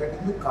চেয়েছিলেন, সেটা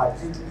কিন্তু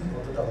কার্যে তিনি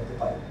অতটা হতে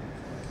পারেন।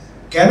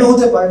 কেন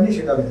হতে পারেননি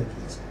সেটা আমি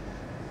দেখিয়েছি।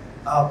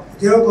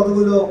 যেরকম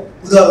কতগুলো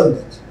উদাহরণ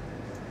দিচ্ছি।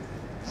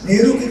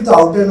 নেহেরু কিন্তু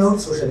আউট অ্যান্ড আউট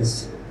সোশ্যালিস্ট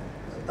ছিলেন,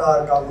 তার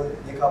কাগজ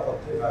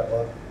লেখাপত্রে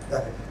ব্যবহার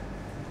দেখেন।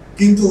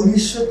 কিন্তু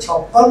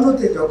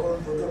 1956-তে যখন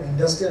প্রথম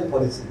ইন্ডাস্ট্রিয়াল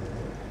পলিসি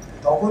হলো,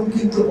 তখন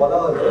কিন্তু বলা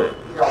হলো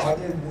যে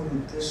আমাদের মূল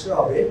উদ্দেশ্য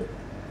হবে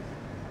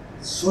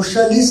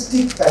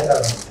socialistic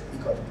pattern of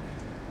economy.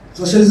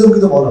 Socialism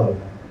কিন্তু বলা হলো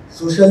না,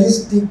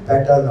 সোশ্যালিস্টিক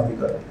প্যাটার্ন অফ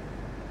ইকোনমি,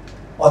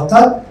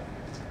 অর্থাৎ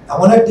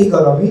এমন একটা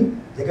ইকোনমি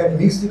যেখানে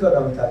মিক্সড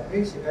ইকোনমি থাকবে,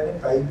 সেখানে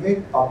প্রাইভেট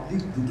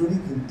পাবলিক দুটোরই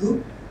কিন্তু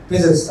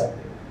প্রেজেন্স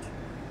থাকবে।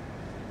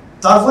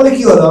 তার ফলে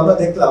কি হলো, আমরা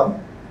দেখলাম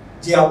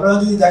যে আপনারা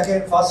যদি দেখেন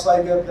first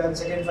 5 year plan,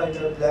 second 5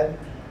 year plan,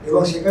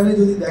 এবং সেখানে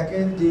যদি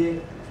দেখেন যে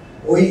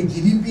ওই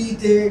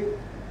জিডিপিতে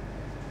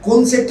কোন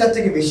সেক্টর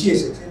থেকে বেশি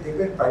এসেছে,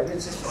 দেখবেন প্রাইভেট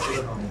সেক্টর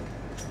থেকে কম।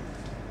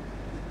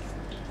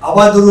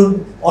 আবার ধরুন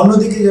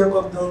অন্যদিকে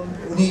যেরকম ধরুন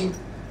উনি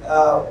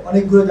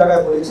অনেকগুলো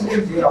জায়গায় বলেছিলেন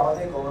যে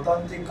আমাদের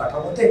গণতান্ত্রিক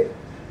কাঠামোতে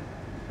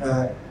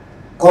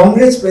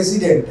কংগ্রেস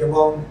প্রেসিডেন্ট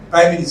এবং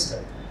প্রাইম মিনিস্টার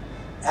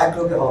এক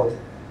লোকে হওয়া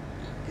উচিত,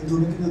 কিন্তু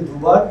উনি কিন্তু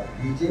দুবার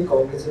নিজে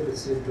কংগ্রেসের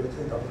প্রেসিডেন্ট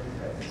হয়েছেন, তখন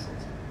প্রাইম মিনিস্টার।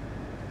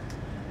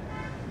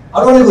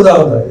 আরো অনেক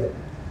উদাহরণ আছে,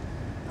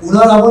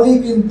 উনার আমলেই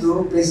কিন্তু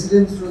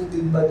প্রেসিডেন্ট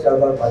 3বার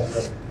 4বার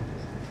 5বার,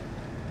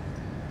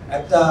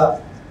 একটা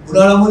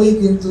উনার আমলেই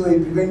কিন্তু এই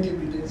প্রিভেন্টিভ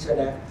ডিটেনশন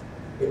অ্যাক্ট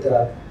এটা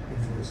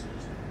ইন্ট্রোডিউস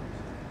হয়েছে।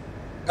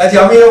 কাজে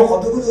আমি এরকম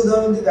কতগুলো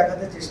উদাহরণ দিয়ে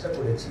দেখাতে চেষ্টা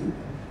করেছি,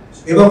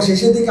 এবং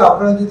শেষের দিকে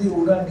আপনারা যদি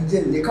ওনার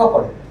নিজের লেখা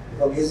পড়েন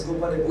এবং এস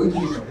গোপালের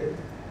বইগুলি পড়েন,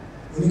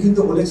 উনি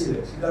কিন্তু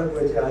বলেছিলেন, স্বীকার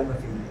করেছে আই এম আ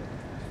ফেলিয়ার।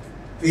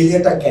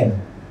 ফেলিয়ারটা কেন?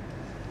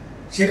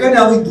 সেখানে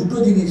আমি দুটো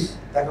জিনিস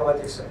দেখাবার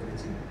চেষ্টা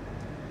করেছি,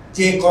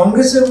 যে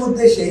কংগ্রেসের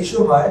মধ্যে সেই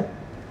সময়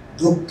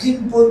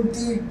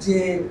দক্ষিণপন্থী যে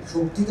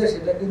শক্তিটা,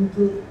 সেটা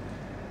কিন্তু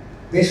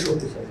বেশ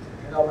শক্তিশালী,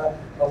 সেটা আমরা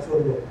সবসময়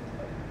অনুভব করতে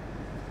পারি।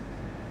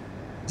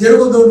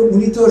 যেরকম ধরুন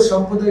উনি তো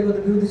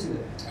সাম্প্রদায়িকতা বিরোধী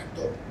ছিলেন,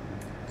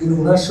 কিন্তু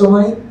ওনার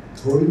সময়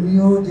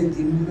ধর্মীয় যে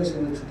দিনগুলো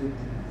সেগুলো ছুটির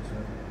দিন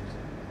ঘোষণা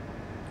করেছেন।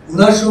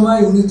 ওনার সময়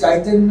উনি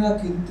চাইতেন না,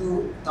 কিন্তু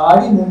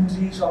তারই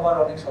মন্ত্রী সভার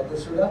অনেক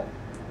সদস্যরা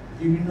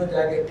বিভিন্ন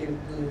জায়গায়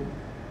টেম্পল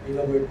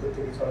ইনোভেট করতে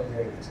গেছে, অনেক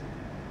জায়গায় গেছে।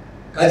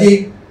 কাজেই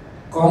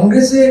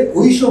কংগ্রেসের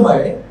ওই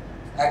সময়ে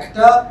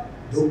একটা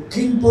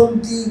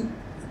দক্ষিণপন্থী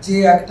যে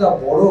একটা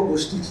বড়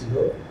গোষ্ঠী ছিল,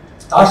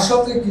 তার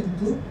সঙ্গে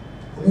কিন্তু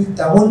উনি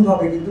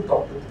তেমনভাবে কিন্তু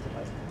টক্কর দিতে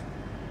পারেন।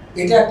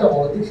 এটা একটা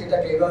বড় দিক,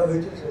 সেটাকে এবার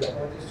হয়েছে সেটা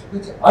দেখার চেষ্টা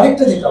করেছে।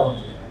 আরেকটা যেটা আমার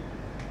মনে হয়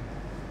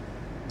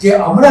যে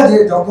আমরা যে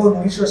যখন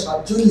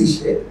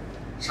 1947-এ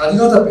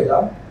স্বাধীনতা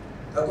পেলাম,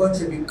 তখন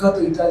সে বিখ্যাত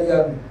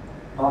ইতালিয়ান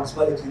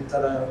মার্ক্সবাদী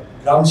চিন্তাধারা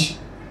গ্রামসি,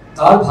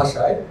 তার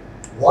ভাষায়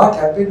what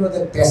happened was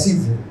A passive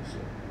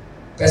revolution.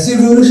 Passive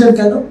revolution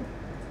কেন?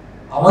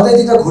 আমাদের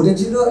যেটা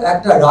ঘটেছিল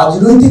একটা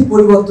রাজনৈতিক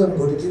পরিবর্তন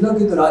ঘটেছিল,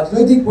 কিন্তু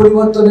রাজনৈতিক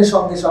পরিবর্তনের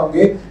সঙ্গে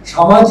সঙ্গে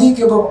সামাজিক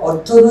এবং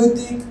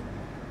অর্থনৈতিক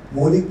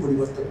মৌলিক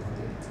পরিবর্তন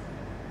ঘটে,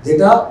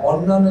 যেটা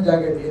অন্যান্য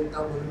জায়গায়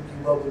ভিয়েতনাম বলুন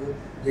কিংবা বলুন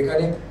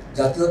যেখানে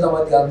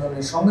জাতীয়তাবাদী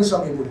আন্দোলনের সঙ্গে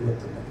সঙ্গে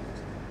পরিবর্তন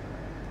ঘটেছে।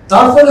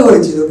 তার ফলে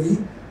হয়েছিল কি,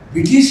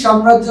 ব্রিটিশ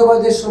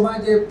সাম্রাজ্যবাদের সময়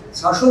যে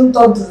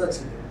শাসনতন্ত্রটা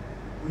ছিল,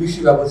 পুলিশি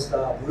ব্যবস্থা,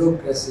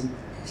 ব্যুরোক্রেসি,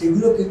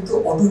 সেগুলো কিন্তু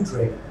অটুট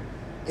রয়ে গেল।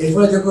 এর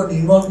ফলে যখন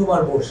নির্মল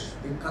কুমার বোস,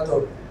 বিখ্যাত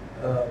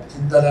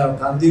চিন্তাধারক,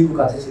 গান্ধীর খুব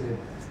কাছে ছিলেন,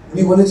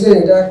 উনি বলেছেন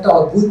এটা একটা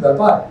অদ্ভুত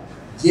ব্যাপার,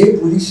 যে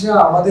পুলিশরা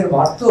আমাদের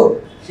মারতো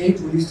সেই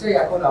পুলিশরাই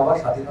এখন আবার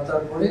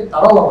স্বাধীনতার পরে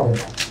তারাও আমাদের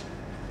মারত।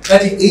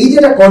 কাজে এই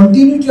যেটা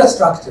কন্টিনিউটি অফ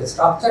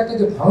স্ট্রাকচারটা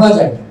যে ভাঙা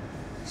যায় না,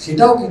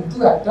 সেটাও কিন্তু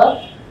একটা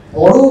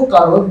বড়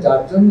কারণ,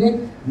 যার জন্যে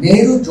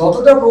নেহরু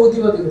যতটা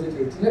প্রগতিবাদী হতে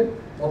চেয়েছিলেন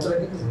ততটা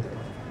কিন্তু হতে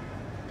পারে।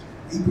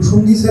 এই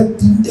প্রসঙ্গে স্যার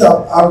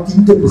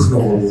তিনটে প্রশ্ন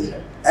করবো।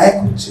 এক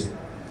হচ্ছে,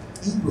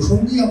 এই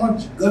প্রসঙ্গে আমার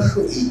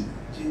জিজ্ঞাসা এই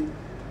যে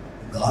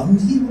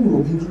গান্ধী এবং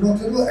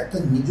রবীন্দ্রনাথেরও একটা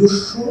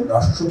নিজস্ব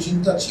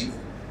রাষ্ট্রচিন্তা ছিল,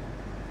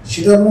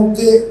 সেটার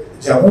মধ্যে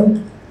যেমন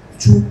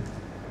কিছু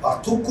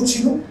পার্থক্য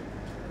ছিল,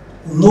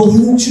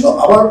 অন্যভিমুখ ছিল,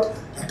 আবার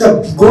একটা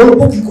বিকল্প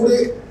কি করে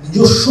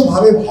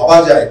নিজস্বভাবে ভাবা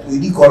যায়,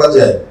 তৈরি করা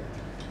যায়,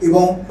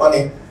 এবং মানে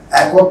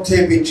এক অর্থে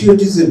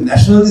পেট্রিয়টিজম,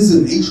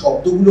 ন্যাশনালিজম, এই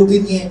শব্দগুলোকে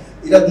নিয়ে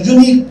এরা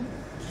দুজনেই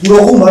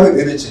দুরকম ভাবে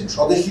ভেবেছেন।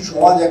 স্বদেশী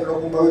সমাজ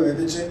একরকম ভাবে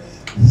ভেবেছে,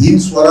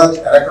 হিন্দ স্বরাজ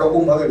আর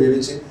একরকম ভাবে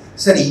ভেবেছে।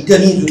 স্যার এইটা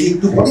নিয়ে যদি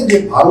একটু বলেন যে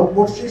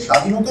ভারতবর্ষের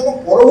স্বাধীনতা এবং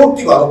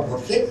পরবর্তী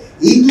ভারতবর্ষে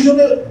এই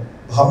দুজনের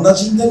ভাবনা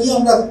চিন্তা নিয়ে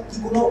আমরা কি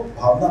কোনো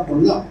ভাবনা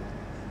করলাম?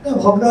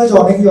 ভাবনা হয়েছে,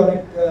 অনেকেই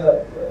অনেক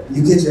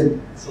লিখেছেন,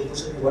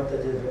 সব্যসাচী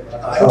ভট্টাচার্য।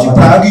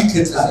 প্রায়োগিক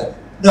ক্ষেত্রে স্যার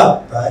না,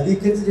 প্রায়োগিক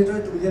ক্ষেত্রে যেটা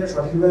তুমি যেটা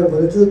সঠিকভাবে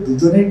বলেছো,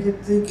 দুজনের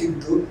ক্ষেত্রে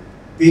কিন্তু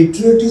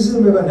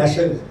পেট্রিয়টিজম এবং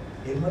ন্যাশনালিজম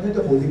এর মধ্যে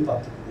একটা মৌলিক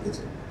পার্থক্য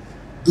রয়েছে।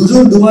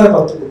 দুজন দুভাবে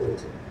পার্থক্য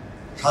করেছে।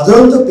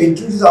 সাধারণত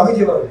পেট্রিয়টিজম আমি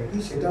যেভাবে দেখি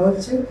সেটা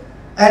হচ্ছে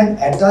an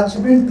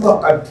attachment to a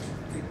country,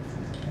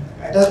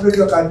 attachment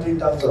to a country in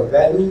terms of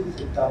values,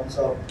 in terms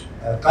of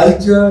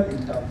culture, in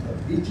terms of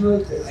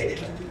rituals,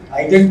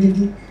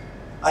 identity.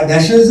 R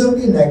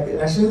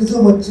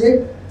nationalism হচ্ছে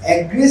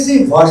অ্যাগ্রেসিভ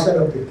ভার্সন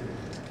অফ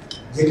পেট্রিয়টিজম,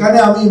 যেখানে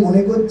আমি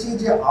মনে করছি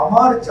যে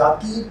আমার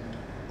জাতির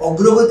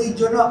অগ্রগতির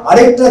জন্য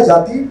আরেকটা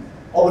জাতির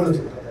অবনতি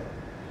হতে পারে।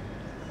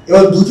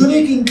 এবার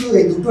দুজনেই কিন্তু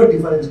এই দুটো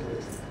ডিফারেন্স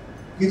করেছে,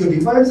 কিন্তু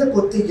ডিফারেন্সটা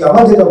করতে গিয়ে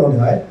আমার যেটা মনে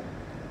হয়,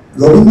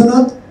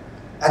 রবীন্দ্রনাথ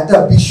একটা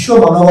বিশ্ব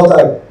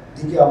মানবতার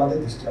দিকে আমাদের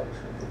দৃষ্টি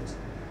আকর্ষণ করেছে,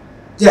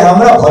 যে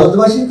আমরা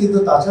ভারতবাসী, কিন্তু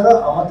তাছাড়া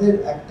আমাদের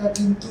একটা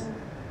কিন্তু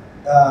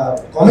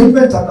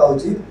কমিটমেন্ট থাকা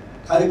উচিত,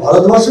 খালি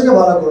ভারতবর্ষকে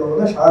ভালো করবো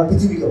না, সারা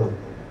পৃথিবীকে ভালো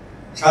করবো।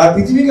 সারা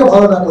পৃথিবীকে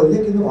ভালো না করলে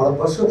কিন্তু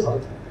ভারতবর্ষ ভালো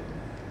থাকবে।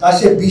 তার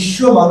সে বিশ্ব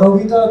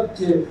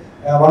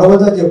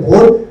মানবতার যে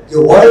বোধ, যে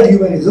ওয়ার্ল্ড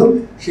হিউম্যানিজম,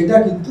 সেটা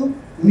কিন্তু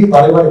উনি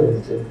বারে বারে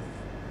বলেছেন।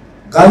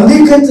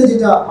 গান্ধীর ক্ষেত্রে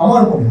যেটা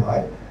আমার মনে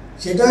হয়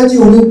সেটা হচ্ছে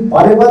উনি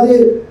বারে বারে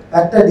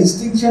একটা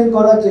ডিস্টিংশন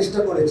করার চেষ্টা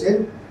করেছেন,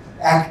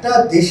 একটা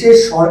দেশের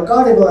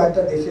সরকার এবং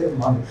একটা দেশের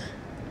মানুষ।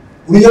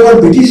 উনি যখন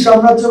ব্রিটিশ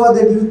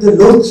সাম্রাজ্যবাদের বিরুদ্ধে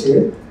লড়ছেন,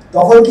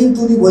 তখন কিন্তু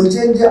উনি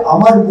বলছেন যে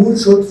আমার মূল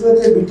শত্রু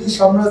হচ্ছে ব্রিটিশ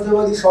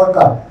সাম্রাজ্যবাদী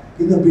সরকার,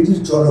 কিন্তু ব্রিটিশ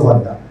জনগণ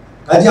না।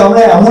 কাজে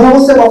আমরা এমন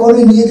অবস্থায়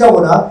কখনোই নিয়ে যাব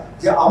না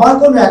যে আমার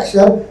কোনো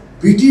অ্যাকশন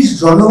ব্রিটিশ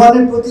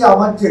জনগণের প্রতি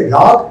আমার যে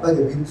রাগ বা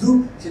যে বিদ্রুপ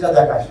সেটা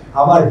দেখায়।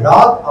 আমার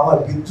রাগ, আমার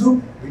বিদ্রুপ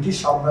ব্রিটিশ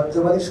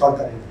সাম্রাজ্যবাদী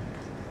সরকারের।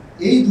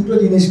 এই দুটো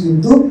জিনিস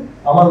কিন্তু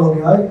আমার মনে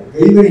হয়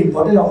ভেরি ভেরি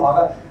ইম্পর্টেন্ট।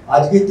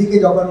 আজকের দিকে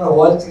যখন আমরা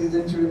ওয়ার্ল্ড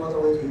সিটিজেনশিপের কথা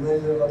বলছি,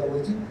 হিউম্যানিজমের কথা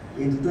বলছি,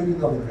 এই দুটোই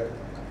কিন্তু আমাদের রাখা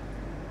দরকার।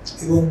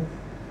 এবং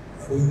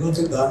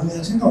রবীন্দ্রনাথের গানই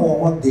আছে না, ও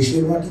আমার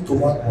দেশের মাটি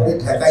তোমার পরে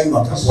ঠেকাই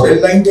মাথা, পরের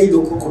লাইনটাই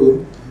লক্ষ্য করুন,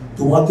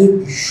 তোমাদের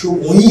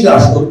বিশ্বময়ী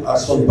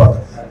আসন পাতা।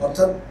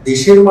 অর্থাৎ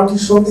দেশের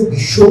মাটির সঙ্গে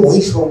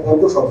বিশ্বময়ী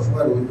সম্পর্ক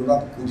সবসময়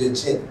রবীন্দ্রনাথ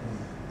খুঁজেছেন।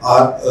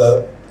 আর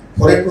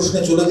পরের প্রশ্নে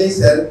চলে যাই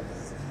স্যার,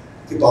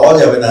 কি পাওয়া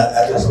যাবে না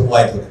এত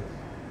সময় ধরে,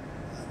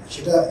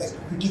 সেটা একটু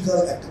ক্রিটিক্যাল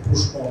একটা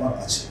প্রশ্ন আমার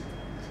আছে।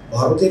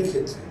 ভারতের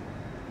ক্ষেত্রে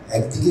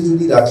একদিকে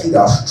যদি রাখি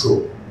রাষ্ট্র,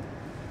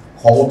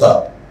 ক্ষমতা,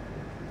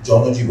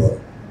 জনজীবন,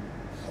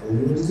 আর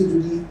অন্যদিকে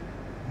যদি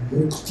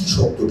মুক্তি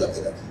শব্দটাকে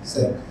রাখি,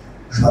 স্যার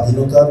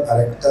স্বাধীনতার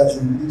আরেকটা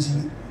ইংরেজি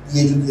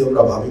নিয়ে যদি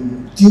আমরা ভাবি,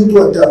 মুক্তিও তো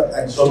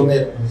এক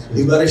ধরনের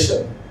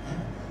লিবারেশন,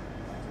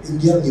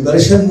 ইন্ডিয়ান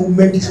লিবারেশন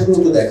মুভমেন্ট হিসেবেও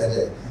তো দেখা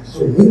যায়। তো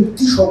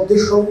মুক্তি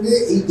শব্দের সঙ্গে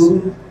এই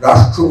ধরুন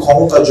রাষ্ট্র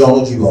ক্ষমতা,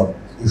 জনজীবন,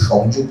 এই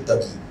সংযোগটা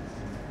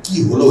কি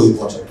হলো এই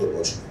 75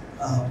 বছর?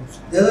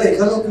 দাদা,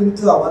 এখানেও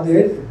কিন্তু আমাদের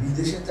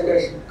বিদেশের থেকে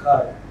শিক্ষা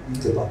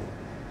নিতে পারে।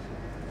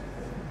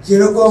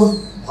 যেরকম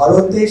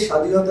ভারতের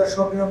স্বাধীনতা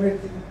সংগ্রামের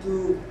কিন্তু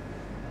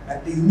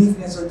একটা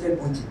ইউনিকনেস হচ্ছে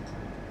বৈচিত্র্য।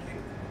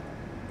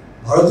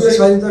 ভারতীয়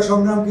স্বাধীনতা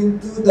সংগ্রাম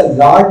কিন্তু the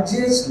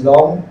largest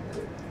long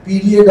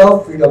period of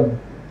freedom.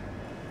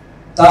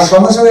 তার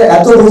সঙ্গে সঙ্গে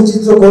এত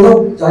বৈচিত্র্য কোনো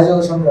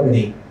স্বাধীনতা সংগ্রামে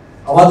নেই।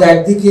 আমাদের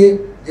একদিকে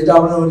যেটা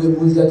আমরা বলি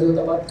মূল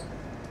জাতীয়তাবাদ,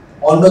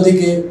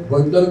 অন্যদিকে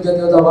বৈপ্লবিক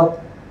জাতীয়তাবাদ,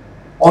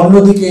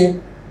 অন্যদিকে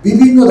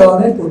বিভিন্ন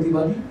ধরনের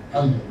প্রতিবাদী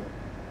আন্দোলন।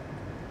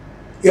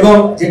 এবং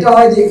যেটা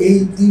হয় যে এই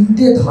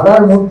তিনটে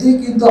ধারার মধ্যেই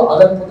কিন্তু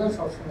আদান প্রদান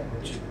সবসময়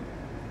ঘটছে।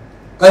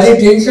 কাজে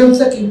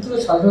টেনশনটা কিন্তু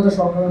স্বাধীনতা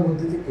সংগ্রামের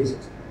মধ্যে থেকে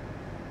এসেছে।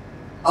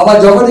 আবার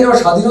যখন আমরা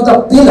স্বাধীনতা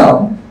পেলাম,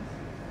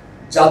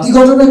 জাতি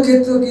গঠনের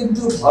ক্ষেত্রেও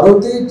কিন্তু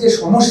ভারতের যে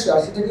সমস্যা,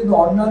 সেটা কিন্তু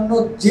অন্যান্য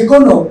যে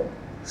কোনো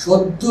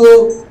সদ্য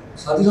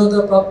স্বাধীনতা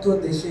প্রাপ্ত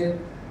দেশের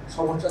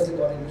সমস্যা থেকে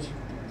অনেক বেশি।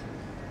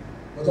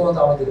 প্রথমত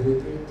আমাদের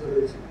বৈচিত্র্য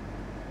রয়েছে,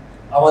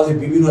 আমাদের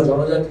বিভিন্ন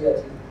জনজাতি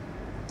আছে।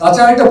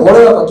 তাছাড়া একটা বড়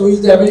ব্যাপার, তো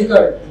যদি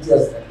আমেরিকার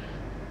ইতিহাস থাকে,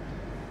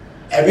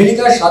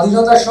 আমেরিকার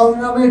স্বাধীনতা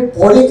সংগ্রামের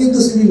পরে কিন্তু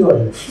সিভিল ওয়ার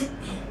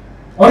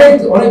অনেক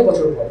অনেক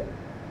বছর পরে।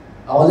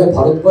 আমাদের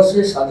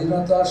ভারতবর্ষের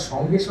স্বাধীনতার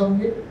সঙ্গে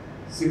সঙ্গে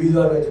সিভিল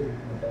ওয়ার হয়েছে,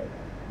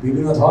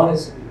 বিভিন্ন ধরনের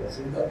সিভিল ওয়ার।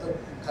 সিভিল ওয়ার তো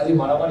খালি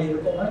মারামারি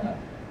এরকম হয় না,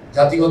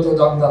 জাতিগত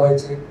দাঙ্গা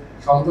হয়েছে,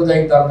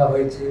 সাম্প্রদায়িক দাঙ্গা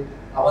হয়েছে,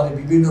 আমাদের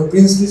বিভিন্ন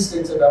প্রিন্সলি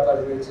স্টেটসের ব্যাপার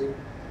রয়েছে।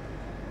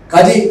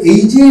 কাজে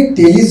এই যে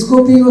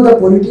telescoping of the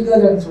political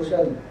and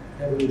social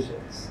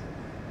revolutions,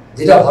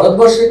 যেটা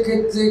ভারতবর্ষের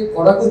ক্ষেত্রে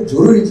করা খুব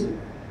জরুরি ছিল,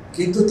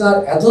 কিন্তু তার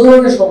এত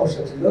ধরনের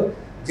সমস্যা ছিল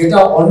যেটা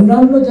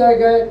অন্যান্য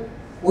জায়গায়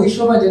ওই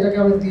সময়, যেটাকে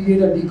আমরা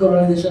পিরিয়ড অফ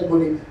ডিকলোনাইজেশন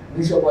বলি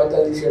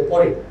 1945-এর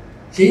পরে,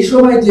 সেই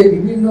সময় যে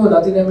বিভিন্ন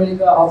লাতিন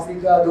আমেরিকা,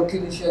 আফ্রিকা,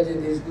 দক্ষিণ এশিয়া যে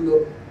দেশগুলো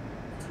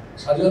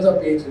স্বাধীনতা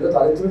পেয়েছিল,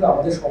 তাদের তুলনায়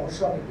আমাদের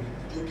সমস্যা অনেক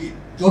বেশি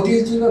জটিল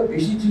ছিল,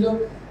 বেশি ছিল।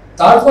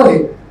 তারপরে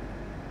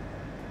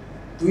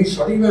তুমি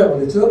সঠিকভাবে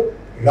বলেছ,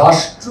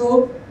 রাষ্ট্র,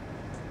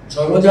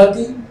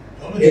 জনজাতি,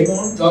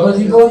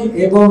 জনজীবন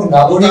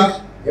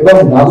এবং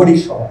নাগরিক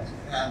সমাজ,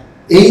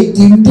 এই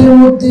তিনটের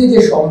মধ্যে যে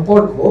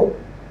সম্পর্ক,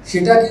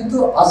 সেটা কিন্তু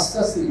আস্তে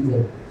আস্তে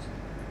ইভলভ করেছে,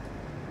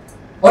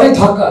 অনেক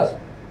ধাক্কা আছে।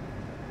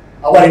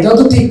 আবার এটাও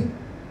তো ঠিক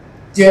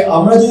যে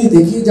আমরা যদি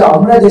দেখি যে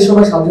আমরা যে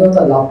সময়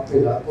স্বাধীনতা লাভ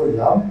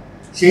করলাম,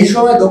 সেই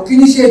সময় দক্ষিণ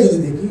এশিয়ায় যদি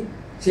দেখি,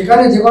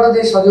 সেখানে যে কটা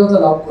দেশ স্বাধীনতা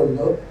লাভ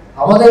করলো,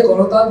 আমাদের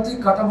গণতান্ত্রিক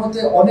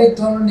কাঠামোতে অনেক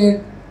ধরনের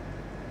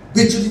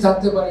বিচ্যুতি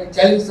থাকতে পারে,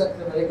 চ্যালেঞ্জ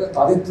থাকতে পারে,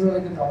 তাদের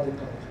তুলনায় কিন্তু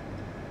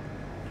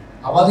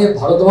আমাদের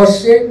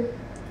ভারতবর্ষে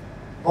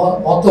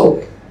মতো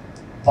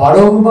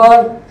বারংবার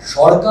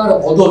সরকার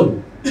বদল,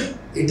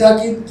 এটা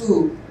কিন্তু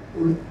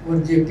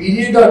যে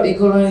পিরিয়ড অফ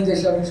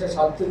ডিকলোনাইজেশন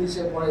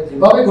 1947-এর পরে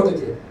যেভাবে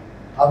ঘটেছে,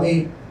 আমি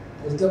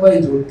বলতে পারি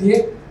জোর দিয়ে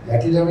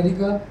ল্যাটিন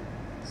আমেরিকা,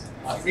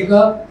 আফ্রিকা,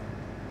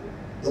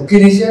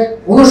 দক্ষিণ এশিয়ায়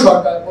কোনো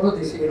সরকার, কোনো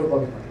দেশে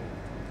এরকমই ঘটে।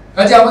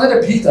 কাজে আমাদের একটা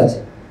ভিত আছে,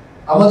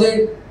 আমাদের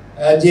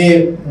যে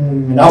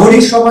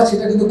নাগরিক সমাজ,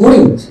 সেটা কিন্তু গড়ে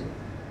উঠছে,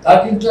 তার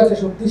কিন্তু একটা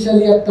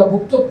শক্তিশালী একটা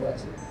বক্তব্য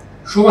আছে।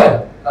 সময়,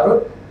 কারণ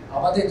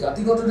আমাদের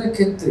জাতি গঠনের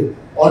ক্ষেত্রে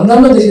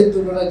অন্যান্য দেশের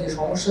তুলনায় যে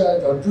সমস্যা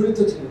জর্জরিত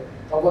ছিল,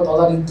 তখন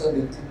তদানীন্তন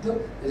নেতৃত্ব,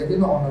 এটা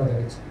কিন্তু অন্য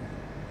জায়গায় ছিল।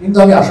 কিন্তু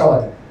আমি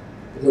আশাবাদী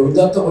যে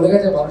উদ্যান্ত বলে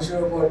গেছে, মানুষের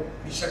উপর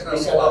বিশ্বাস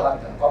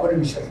কখনই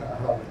বিশ্বাস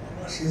হারাবে।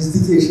 শেষ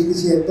দিকে এসে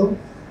গেছি একদম।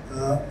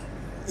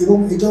 এবং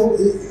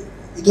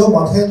এটাও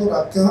মাথায় তো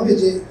রাখতে হবে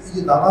যে এই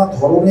যে নানা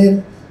ধরনের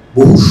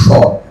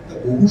বহুস্বর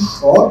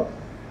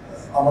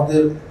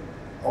আমাদের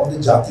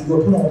জাতি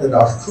গঠন, আমাদের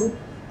রাষ্ট্র,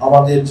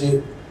 আমাদের যে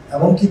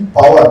এমনকি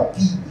পাওয়ার,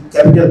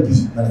 ক্যাপিটাল পি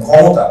মানে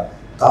ক্ষমতা,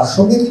 তার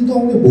সঙ্গে কিন্তু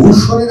আমাদের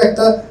বহুস্বরের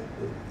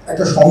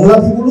একটা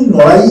সংলাপই বলুন,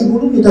 লড়াই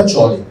বলুন, এটা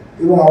চলে।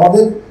 এবং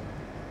আমাদের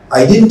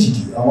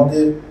আইডেন্টিটি,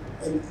 আমাদের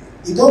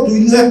এটাও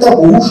তৈরি হয় একটা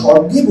বহু স্বর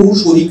দিয়ে, বহু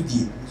শরিক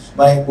দিয়ে,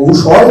 মানে বহু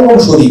স্বর এবং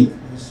শরিক।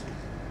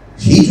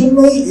 সেই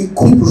জন্যই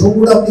এক্ষুনি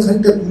প্রসঙ্গটা আপনি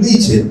খানিকটা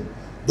তুলেইছেন,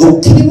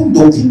 দক্ষিণ এবং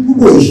দক্ষিণ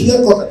পূর্ব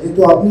এশিয়ার কথা,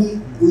 যেহেতু আপনি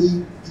ওই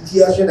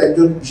ইতিহাসের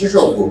একজন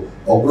বিশেষজ্ঞ,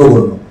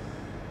 অগ্রগণ্য।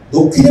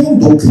 দক্ষিণ এবং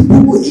দক্ষিণ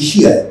পূর্ব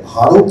এশিয়ায়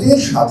ভারতের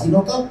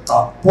স্বাধীনতার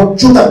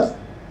তাৎপর্যটা কি?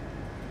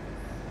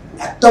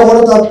 একটা বড়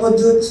তাৎপর্য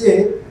হচ্ছে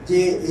যে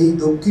এই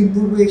দক্ষিণ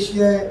পূর্ব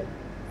এশিয়ায়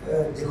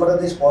যে কটা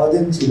দেশ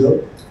পরাধীন ছিল,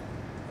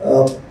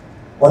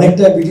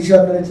 অনেকটা ব্রিটিশ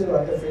আন্ডারে ছিল,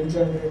 অনেকটা ফ্রেঞ্চ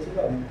আন্ডারে ছিল,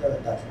 অনেকটা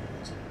ডাচ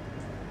আন্ডারে ছিল।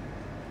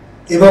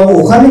 এবং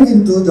ওখানে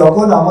কিন্তু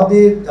যখন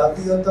আমাদের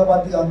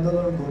জাতীয়তাবাদী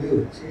আন্দোলন গড়ে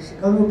উঠছে,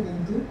 সেখানেও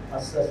কিন্তু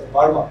আস্তে আস্তে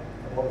বার্মা,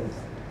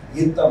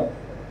 ভিয়েতনাম,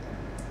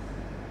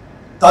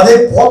 তাদের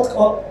পথ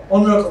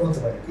অন্যরকম হতে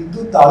পারে, কিন্তু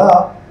তারা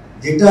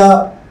যেটা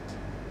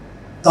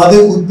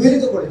তাদের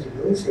উদ্বেলিত করেছিল,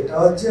 সেটা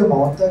হচ্ছে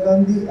মহাত্মা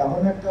গান্ধী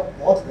এমন একটা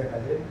পথ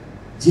দেখালেন,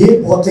 যে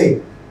পথে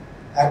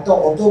একটা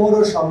অত বড়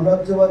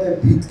সাম্রাজ্যবাদের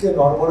ভিতকে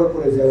নড়বড়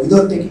করে যায়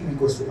without taking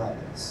recourse two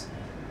violence.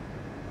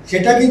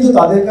 সেটা কিন্তু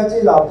তাদের কাছে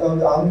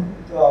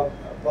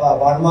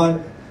বার্মার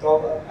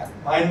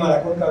মায়ানমার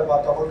এখনকার বা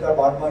তখনকার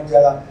বার্মার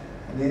যারা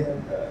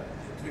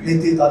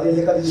নেত্রী তাদের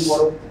লেখা যদি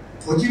পড়ো,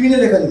 হোচিমিনের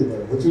লেখা যদি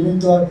পড়ো, হোচিমিন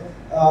তো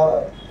আর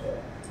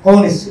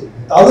কমিউনিস্ট ছিল,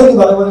 তাহলে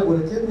বারে বারে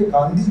বলেছেন যে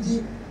গান্ধীজি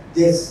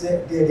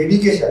যে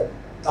ডেডিকেশন,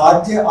 তার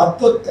যে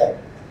আত্মত্যাগ,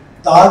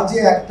 তার যে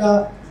একটা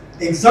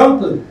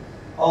example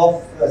of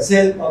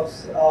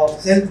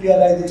self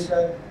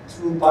realisation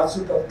through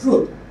pursuit of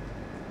truth,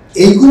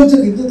 এইগুলোতে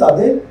কিন্তু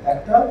তাদের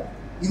একটা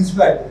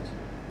ইন্সপায়ার করছে,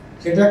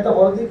 সেটা একটা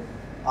বড় দিক।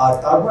 আর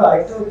তারপর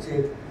আরেকটা হচ্ছে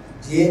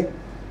যে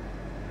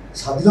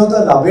স্বাধীনতা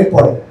লাভের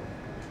পরে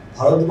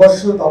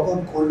ভারতবর্ষ তখন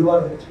কোল্ড ওয়ার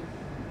হচ্ছে,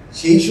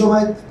 সেই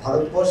সময়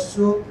ভারতবর্ষ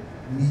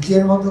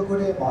নিজের মতো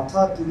করে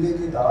মাথা তুলে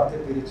যে দাঁড়াতে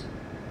পেরেছে,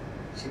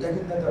 সেটা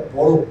কিন্তু একটা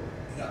বড়,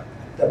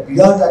 একটা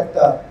বিরাট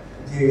একটা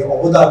যে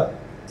অবদান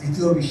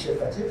তৃতীয় বিশ্বের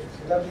কাছে,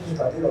 সেটা কিন্তু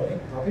তাদের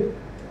অনেকভাবে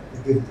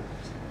উদ্বেলিত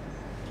হচ্ছে।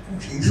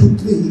 সেই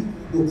সূত্রেই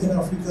দক্ষিণ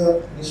আফ্রিকা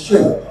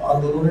নিশ্চয়ই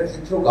আন্দোলনের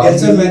ক্ষেত্রে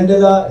নেলসন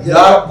ম্যান্ডেলা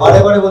বারে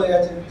বারে বলে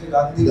গেছেন যে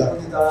গান্ধীর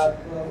প্রতি তারা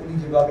উনি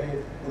যেভাবে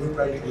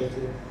অনুপ্রাণিত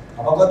হয়েছে।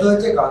 আমার কথা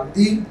হচ্ছে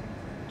গান্ধীর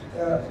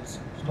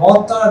মত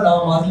তারা না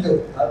মানলেও,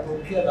 তার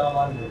প্রক্রিয়া না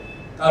মানলেও,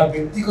 তার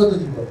ব্যক্তিগত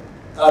জীবন,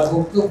 তার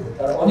বক্তব্য,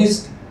 তার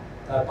অনেস্টি,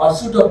 তার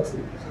পারসুট অফ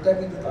ট্রুথ, সেটা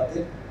কিন্তু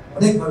তাদের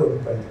অনেকভাবে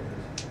অনুপ্রাণিত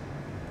করেছে।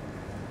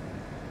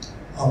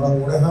 আমার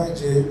মনে হয়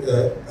যে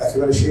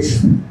একেবারে শেষ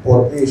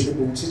পর্বে এসে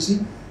পৌঁছেছি।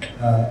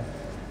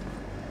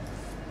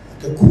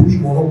 এটা খুবই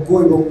মনোজ্ঞ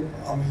এবং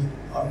আমি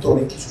তো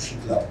অনেক কিছু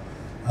শিখলাম।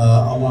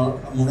 আমার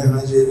মনে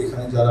হয় যে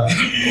এখানে যারা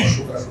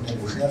দর্শক আসনে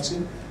বসে আছেন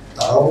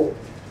তারাও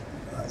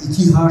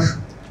ইতিহাস,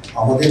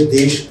 আমাদের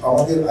দেশ,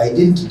 আমাদের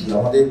আইডেন্টিটি,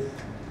 আমাদের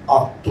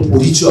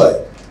আত্মপরিচয়,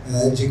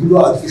 যেগুলো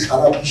আজকে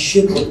সারা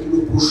বিশ্বের কতগুলো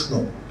প্রশ্ন,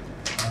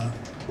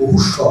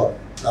 ভবিষ্যৎ,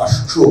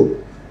 রাষ্ট্র,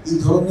 এই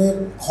ধরনের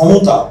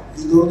ক্ষমতা,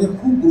 এই ধরনের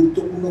খুব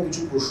গুরুত্বপূর্ণ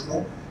কিছু প্রশ্ন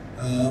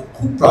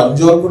খুব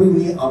প্রাঞ্জল করে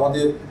উনি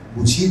আমাদের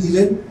বুঝিয়ে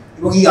দিলেন।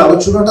 এবং এই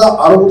আলোচনাটা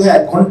আরো বোধহয়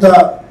 1 ঘন্টা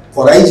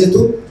করাই যেত,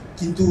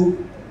 কিন্তু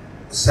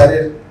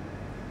স্যারের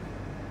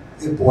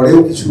এর পরেও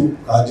কিছু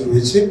কাজ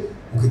রয়েছে,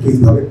 ওকে তো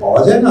এইভাবে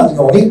পাওয়া যায় না। আজকে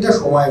অনেকটা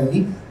সময় উনি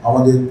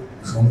আমাদের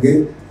সঙ্গে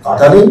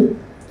কাটালেন,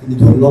 তিনি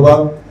ধন্যবাদ,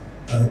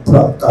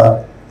 তার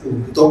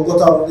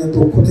কৃতজ্ঞতা আমাদের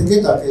পক্ষ থেকে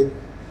তাকে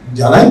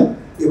জানাই।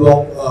 এবং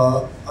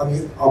আমি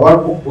আবার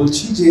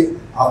বলছি যে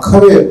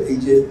আখারের এই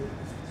যে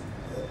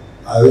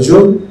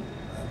আয়োজন,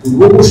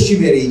 পূর্ব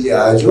পশ্চিমের এই যে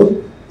আয়োজন,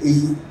 এই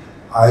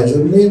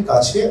আয়োজনের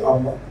কাছে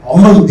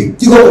আমার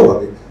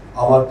ব্যক্তিগতভাবে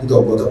আমার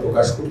কৃতজ্ঞতা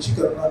প্রকাশ করছি,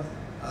 কেননা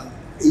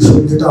এই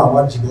সন্ধ্যাটা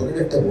আমার জীবনের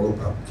একটা বড়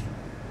প্রাপ্তি।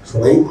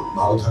 সবাই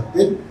ভালো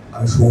থাকবেন।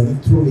 আমি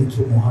সৌমিত্র মিত্র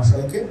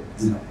মহাশয়কে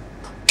দিলাম।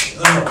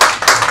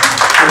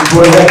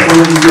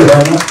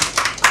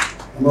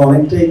 আমরা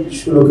অনেকটাই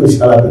বিশ্বলোকে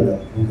সারা পেলাম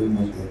বুকের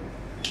মধ্যে,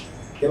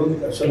 এবং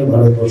তার সঙ্গে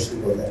ভারতবর্ষের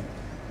কথা।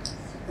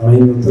 আমি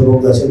অধ্যাপক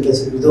দাসের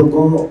কাছে কৃতজ্ঞ,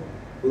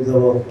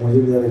 অধ্যাপক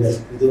মজুমদারের কাছে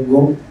কৃতজ্ঞ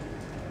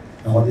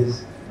আমাদের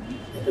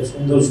একটা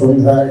সুন্দর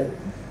সন্ধ্যায়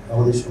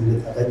আমাদের সঙ্গে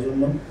থাকার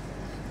জন্য।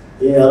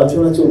 এই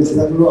আলোচনা চলতে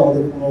থাকলেও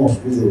আমাদের কোনো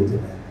অসুবিধা হতো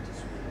না,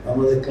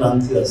 আমাদের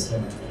ক্লান্তি আসতো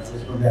না,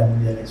 আলোচনাটা এমন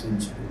জায়গায়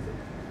চলছিল।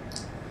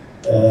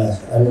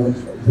 আমি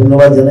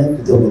ধন্যবাদ জানাই,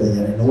 কৃতজ্ঞতা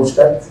জানাই।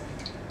 নমস্কার,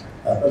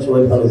 আপনারা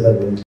সবাই ভালো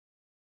থাকবেন।